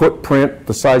riparian footprint,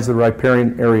 the size of the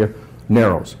riparian area,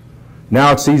 narrows.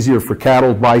 Now it's easier for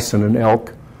cattle, bison, and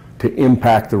elk to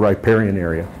impact the riparian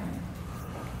area.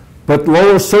 But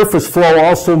lower surface flow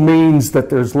also means that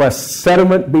there's less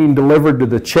sediment being delivered to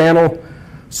the channel.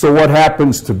 So what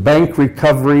happens to bank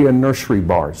recovery and nursery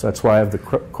bars? That's why I have the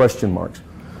question marks.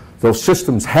 Those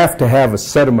systems have to have a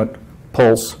sediment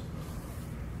pulse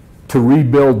to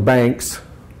rebuild banks,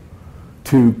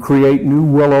 to create new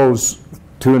willows,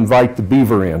 to invite the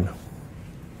beaver in.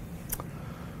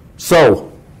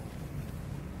 So,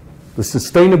 the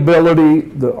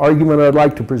sustainability, the argument I'd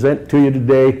like to present to you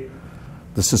today,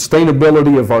 the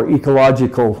sustainability of our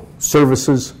ecological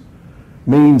services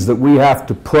means that we have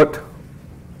to put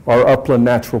our upland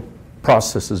natural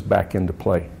processes back into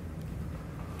play.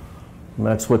 And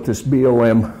that's what this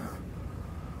BLM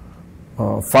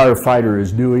firefighter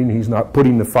is doing. He's not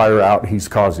putting the fire out, he's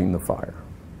causing the fire.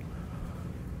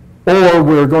 Or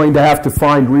we're going to have to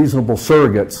find reasonable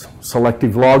surrogates,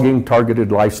 selective logging,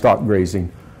 targeted livestock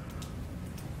grazing,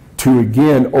 to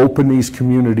again open these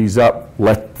communities up,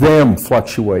 let them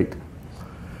fluctuate.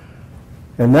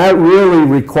 And that really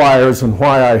requires, and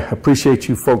why I appreciate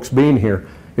you folks being here,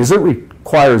 is it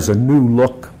requires a new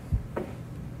look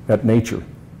at nature.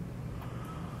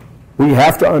 We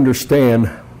have to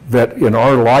understand that in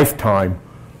our lifetime,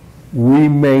 we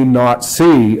may not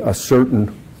see a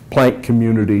certain plant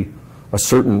community, a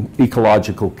certain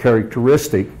ecological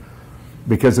characteristic,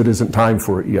 because it isn't time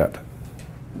for it yet.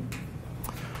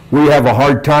 We have a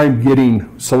hard time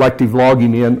getting selective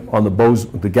logging in on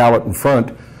the Gallatin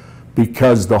front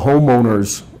because the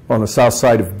homeowners on the south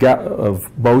side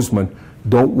of Bozeman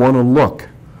don't want to look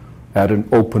at an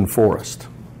open forest.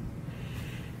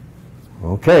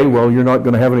 Okay, well, you're not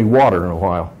going to have any water in a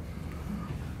while.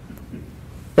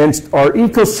 And our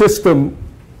ecosystem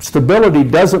stability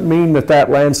doesn't mean that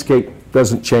that landscape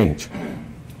doesn't change.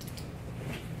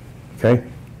 Okay?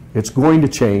 It's going to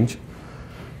change.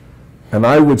 And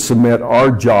I would submit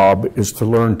our job is to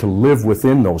learn to live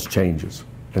within those changes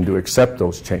and to accept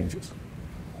those changes.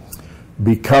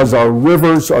 Because our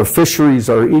rivers, our fisheries,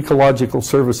 our ecological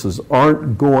services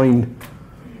aren't going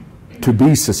to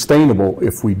be sustainable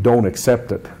if we don't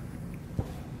accept it.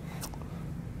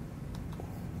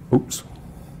 Oops.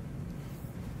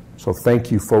 So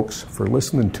thank you folks for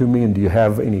listening to me, and do you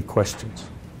have any questions?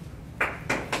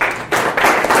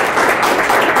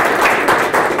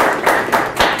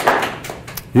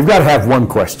 You've got to have one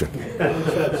question.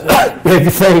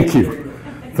 Thank you.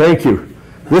 Thank you.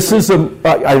 This is and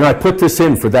I put this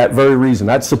in for that very reason.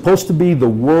 That's supposed to be the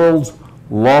world's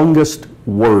longest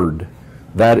word.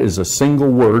 That is a single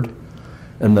word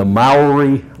in the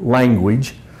Maori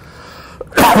language.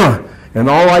 And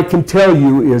all I can tell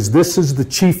you is this is the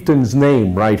chieftain's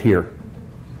name right here.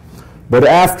 But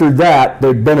after that,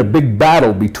 there'd been a big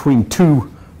battle between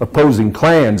two opposing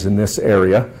clans in this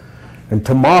area, and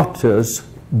Tamata's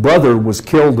brother was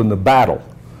killed in the battle.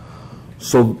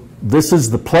 So this is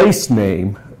the place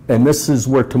name, and this is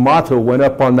where Tamata went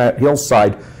up on that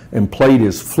hillside and played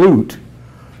his flute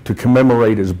to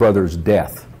commemorate his brother's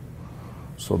death.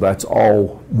 So that's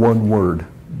all one word,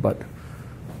 but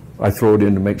I throw it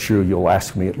in to make sure you'll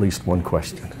ask me at least one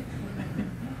question.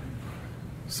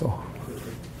 So.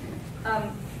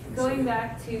 Going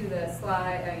back to the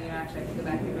slide, actually I can go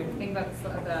back and think about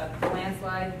the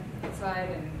landslide slide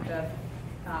and the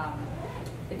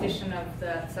addition of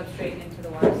the substrate into the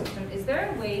water system. Is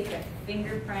there a way to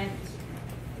fingerprint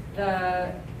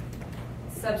the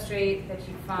substrate that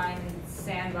you find in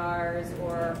sandbars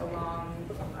or along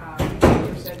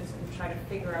watersheds and try to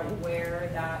figure out where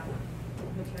that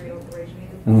material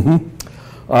originated?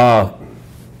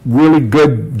 Really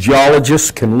good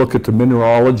geologists can look at the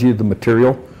mineralogy of the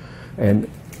material, and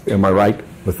am I right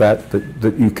with that?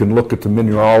 That you can look at the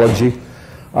mineralogy.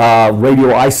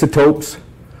 Radioisotopes.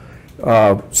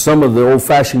 Some of the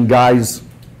old-fashioned guys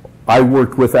I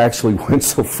worked with actually went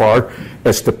so far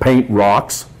as to paint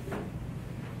rocks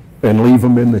and leave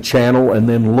them in the channel and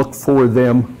then look for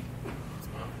them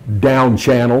down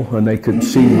channel, and they could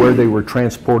see where they were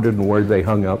transported and where they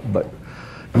hung up. But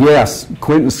yes,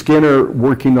 Quentin Skinner,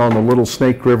 working on the Little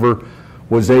Snake River,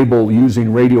 was able, using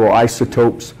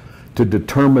radioisotopes, to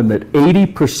determine that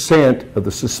 80% of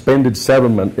the suspended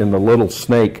sediment in the Little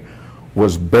Snake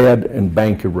was bed and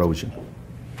bank erosion.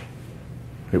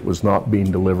 It was not being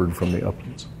delivered from the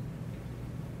uplands.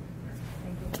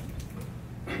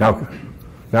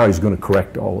 Now he's going to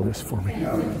correct all of this for me.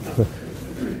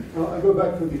 I go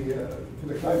back to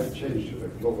the climate change, to the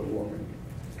global warming.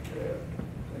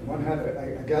 On one hand,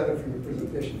 I gather from your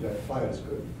presentation that fire is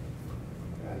good,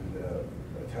 and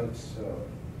it helps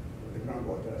with the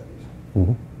groundwater at least.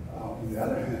 Mhm. On the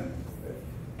other hand,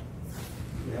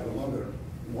 if we have a longer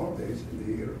warm days in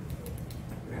the year,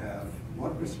 we have more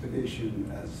precipitation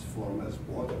as form as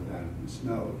water than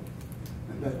snow,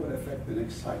 and that will affect the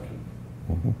next cycle,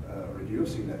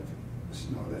 reducing that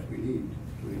snow that we need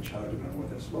to recharge our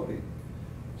water slowly.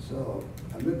 So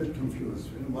I'm a little bit confused.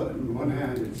 On one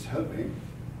hand, it's helping.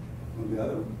 On the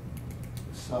other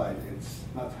side, it's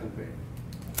not helping.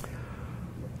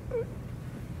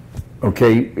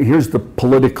 Okay, here's the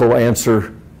political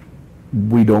answer.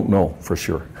 We don't know for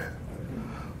sure.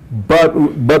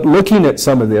 But looking at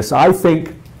some of this, I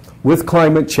think with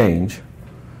climate change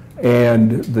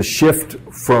and the shift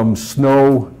from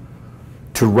snow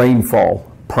to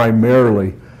rainfall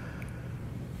primarily,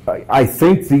 I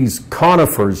think these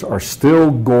conifers are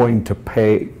still going to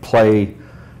play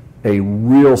a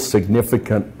real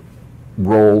significant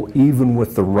role even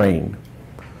with the rain.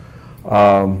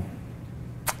 And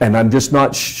I'm just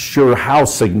not sure how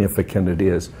significant it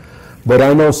is. But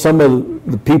I know some of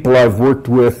the people I've worked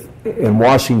with in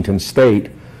Washington State,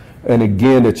 and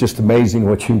again, it's just amazing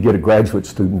what you can get a graduate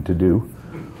student to do.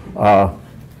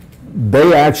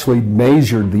 They actually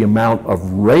measured the amount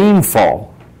of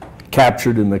rainfall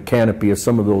captured in the canopy of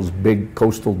some of those big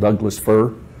coastal Douglas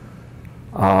fir.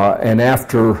 And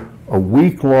after a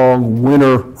week-long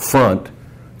winter front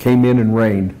came in and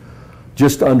rained,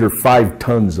 just under 5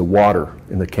 tons of water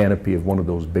in the canopy of one of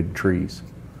those big trees.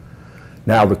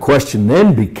 Now the question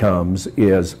then becomes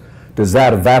is, does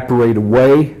that evaporate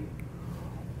away,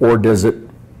 or does it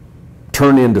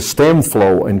turn into stem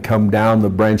flow and come down the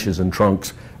branches and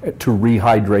trunks to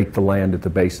rehydrate the land at the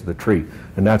base of the tree?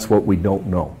 And that's what we don't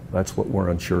know. That's what we're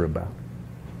unsure about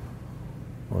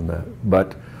on that.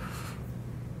 But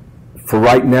for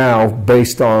right now,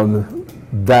 based on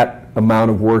that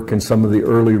amount of work and some of the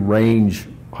early range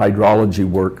hydrology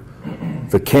work,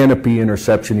 the canopy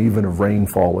interception even of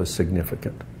rainfall is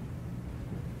significant.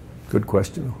 Good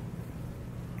question.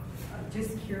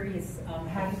 Just curious,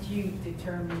 how did you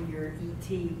determine your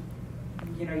ET,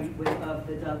 of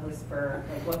the Douglas fir?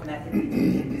 Like what method did you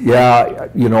use? Yeah,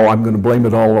 I'm going to blame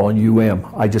it all on UM.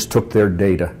 I just took their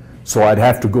data. So I'd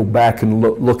have to go back and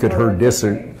look at her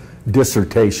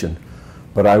dissertation.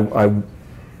 But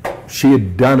she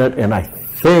had done it, and I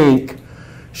think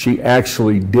she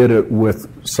actually did it with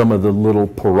some of the little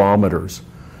pyrometers.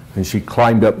 And she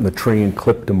climbed up in the tree and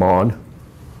clipped them on,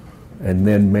 and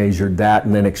then measured that,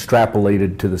 and then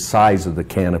extrapolated to the size of the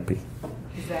canopy.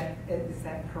 Is that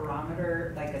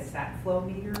pyrometer like a sat flow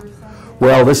meter or something?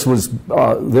 Well, this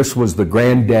was the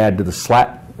granddad to the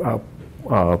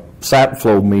sat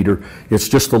flow meter. It's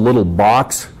just a little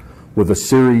box with a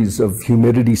series of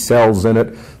humidity cells in it,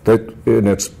 and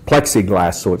it's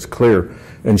plexiglass, so it's clear.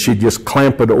 And she'd just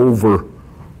clamp it over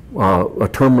a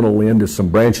terminal end to some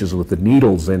branches with the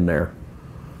needles in there.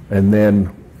 And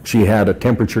then she had a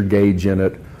temperature gauge in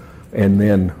it, and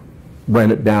then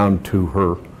ran it down to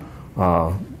her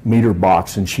meter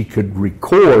box, and she could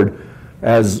record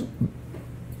as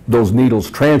those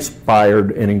needles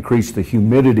transpired and increased the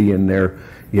humidity in there,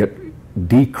 yet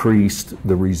decreased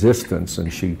the resistance,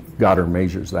 and she got her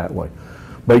measures that way.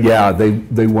 But yeah,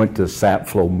 they went to sat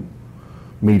flow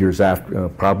meters after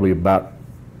probably about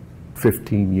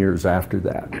 15 years after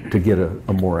that to get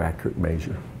a more accurate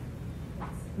measure.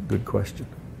 Good question.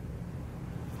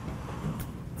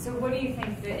 So what do you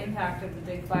think the impact of the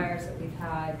big fires that we've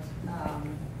had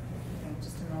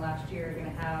just in the last year are going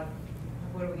to have?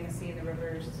 What are we going to see in the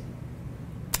rivers?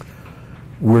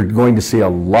 We're going to see a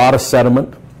lot of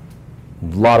sediment,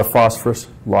 a lot of phosphorus,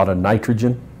 a lot of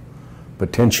nitrogen,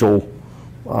 potential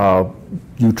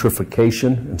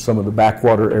eutrophication in some of the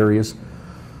backwater areas.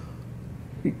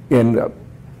 And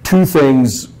two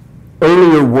things,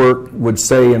 earlier work would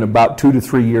say in about 2 to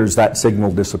 3 years that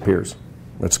signal disappears.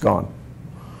 It's gone.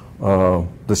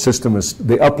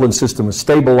 The upland system is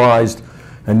stabilized,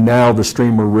 and now the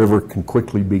stream or river can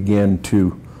quickly begin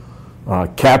to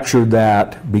capture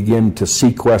that, begin to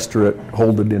sequester it,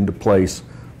 hold it into place,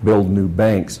 build new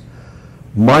banks.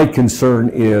 My concern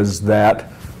is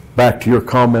that, back to your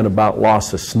comment about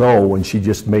loss of snow, and she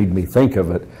just made me think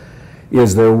of it,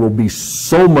 is there will be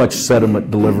so much sediment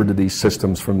delivered to these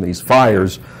systems from these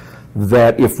fires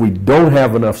that if we don't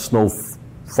have enough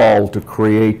snowfall to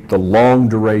create the long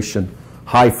duration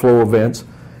high flow events,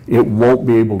 it won't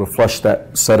be able to flush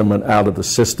that sediment out of the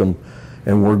system,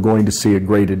 and we're going to see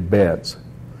aggraded beds.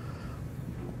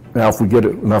 Now, if we get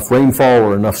enough rainfall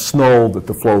or enough snow that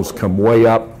the flows come way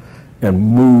up and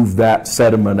move that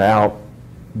sediment out,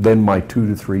 then my 2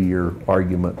 to 3 year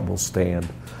argument will stand.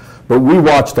 But we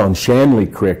watched on Shanley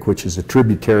Creek, which is a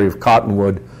tributary of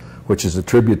Cottonwood, which is a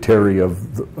tributary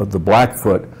of the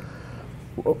Blackfoot.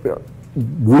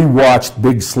 We watched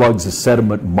big slugs of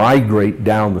sediment migrate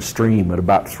down the stream at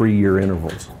about 3 year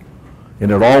intervals.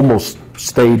 And it almost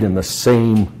stayed in the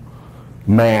same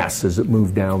mass as it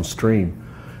moved downstream.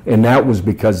 And that was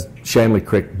because Shanley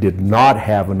Creek did not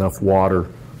have enough water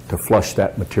to flush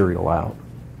that material out.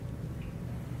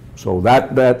 So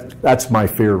that's my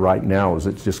fear right now, is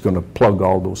it's just going to plug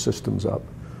all those systems up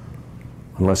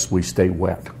unless we stay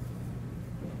wet.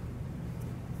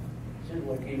 Seems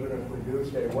like even if we do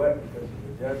stay wet, because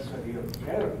of the density of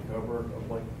canopy cover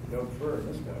of like Doug fir and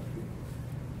this country,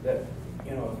 that,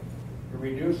 you know, you're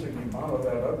reducing the amount of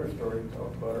that understory we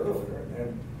talked about earlier,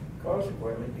 and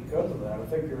consequently, because of that, I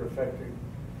think you're affecting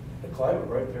the climate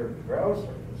right there at the ground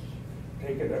surface,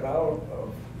 taking it out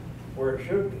of where it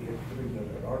should be, it's doing an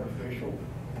artificial,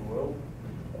 if you will,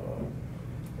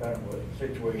 kind of a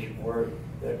situation where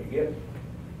that you get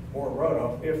more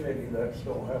runoff, if any, that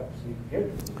still happens to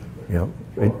get to the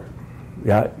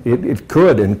it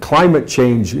could, and climate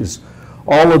change is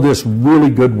all of this really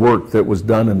good work that was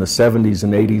done in the 70s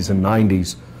and 80s and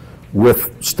 90s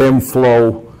with stem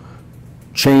flow,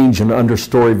 change in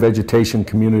understory vegetation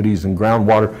communities and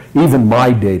groundwater. Even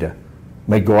my data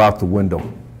may go out the window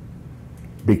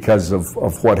because of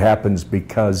what happens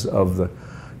because of the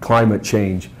climate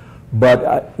change.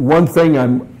 But one thing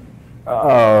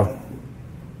all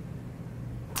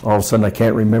of a sudden I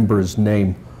can't remember his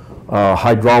name,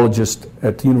 hydrologist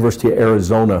at the University of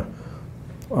Arizona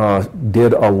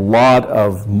did a lot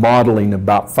of modeling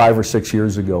about 5 or 6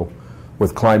 years ago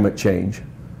with climate change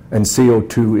and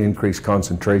CO2 increased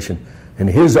concentration. And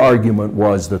his argument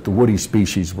was that the woody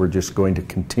species were just going to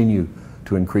continue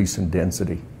to increase in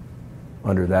density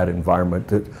under that environment,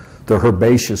 that the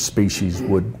herbaceous species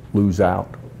would lose out.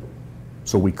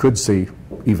 So we could see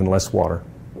even less water.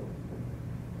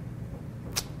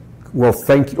 Well,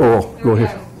 thank you. Oh, go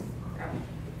ahead.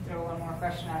 Throw one more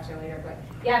question at you later, but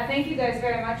yeah, thank you guys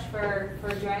very much for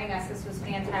joining us. This was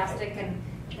fantastic, and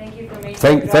thank you for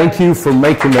making thank you for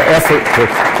making the effort to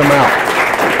come out.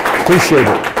 Appreciate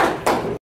it.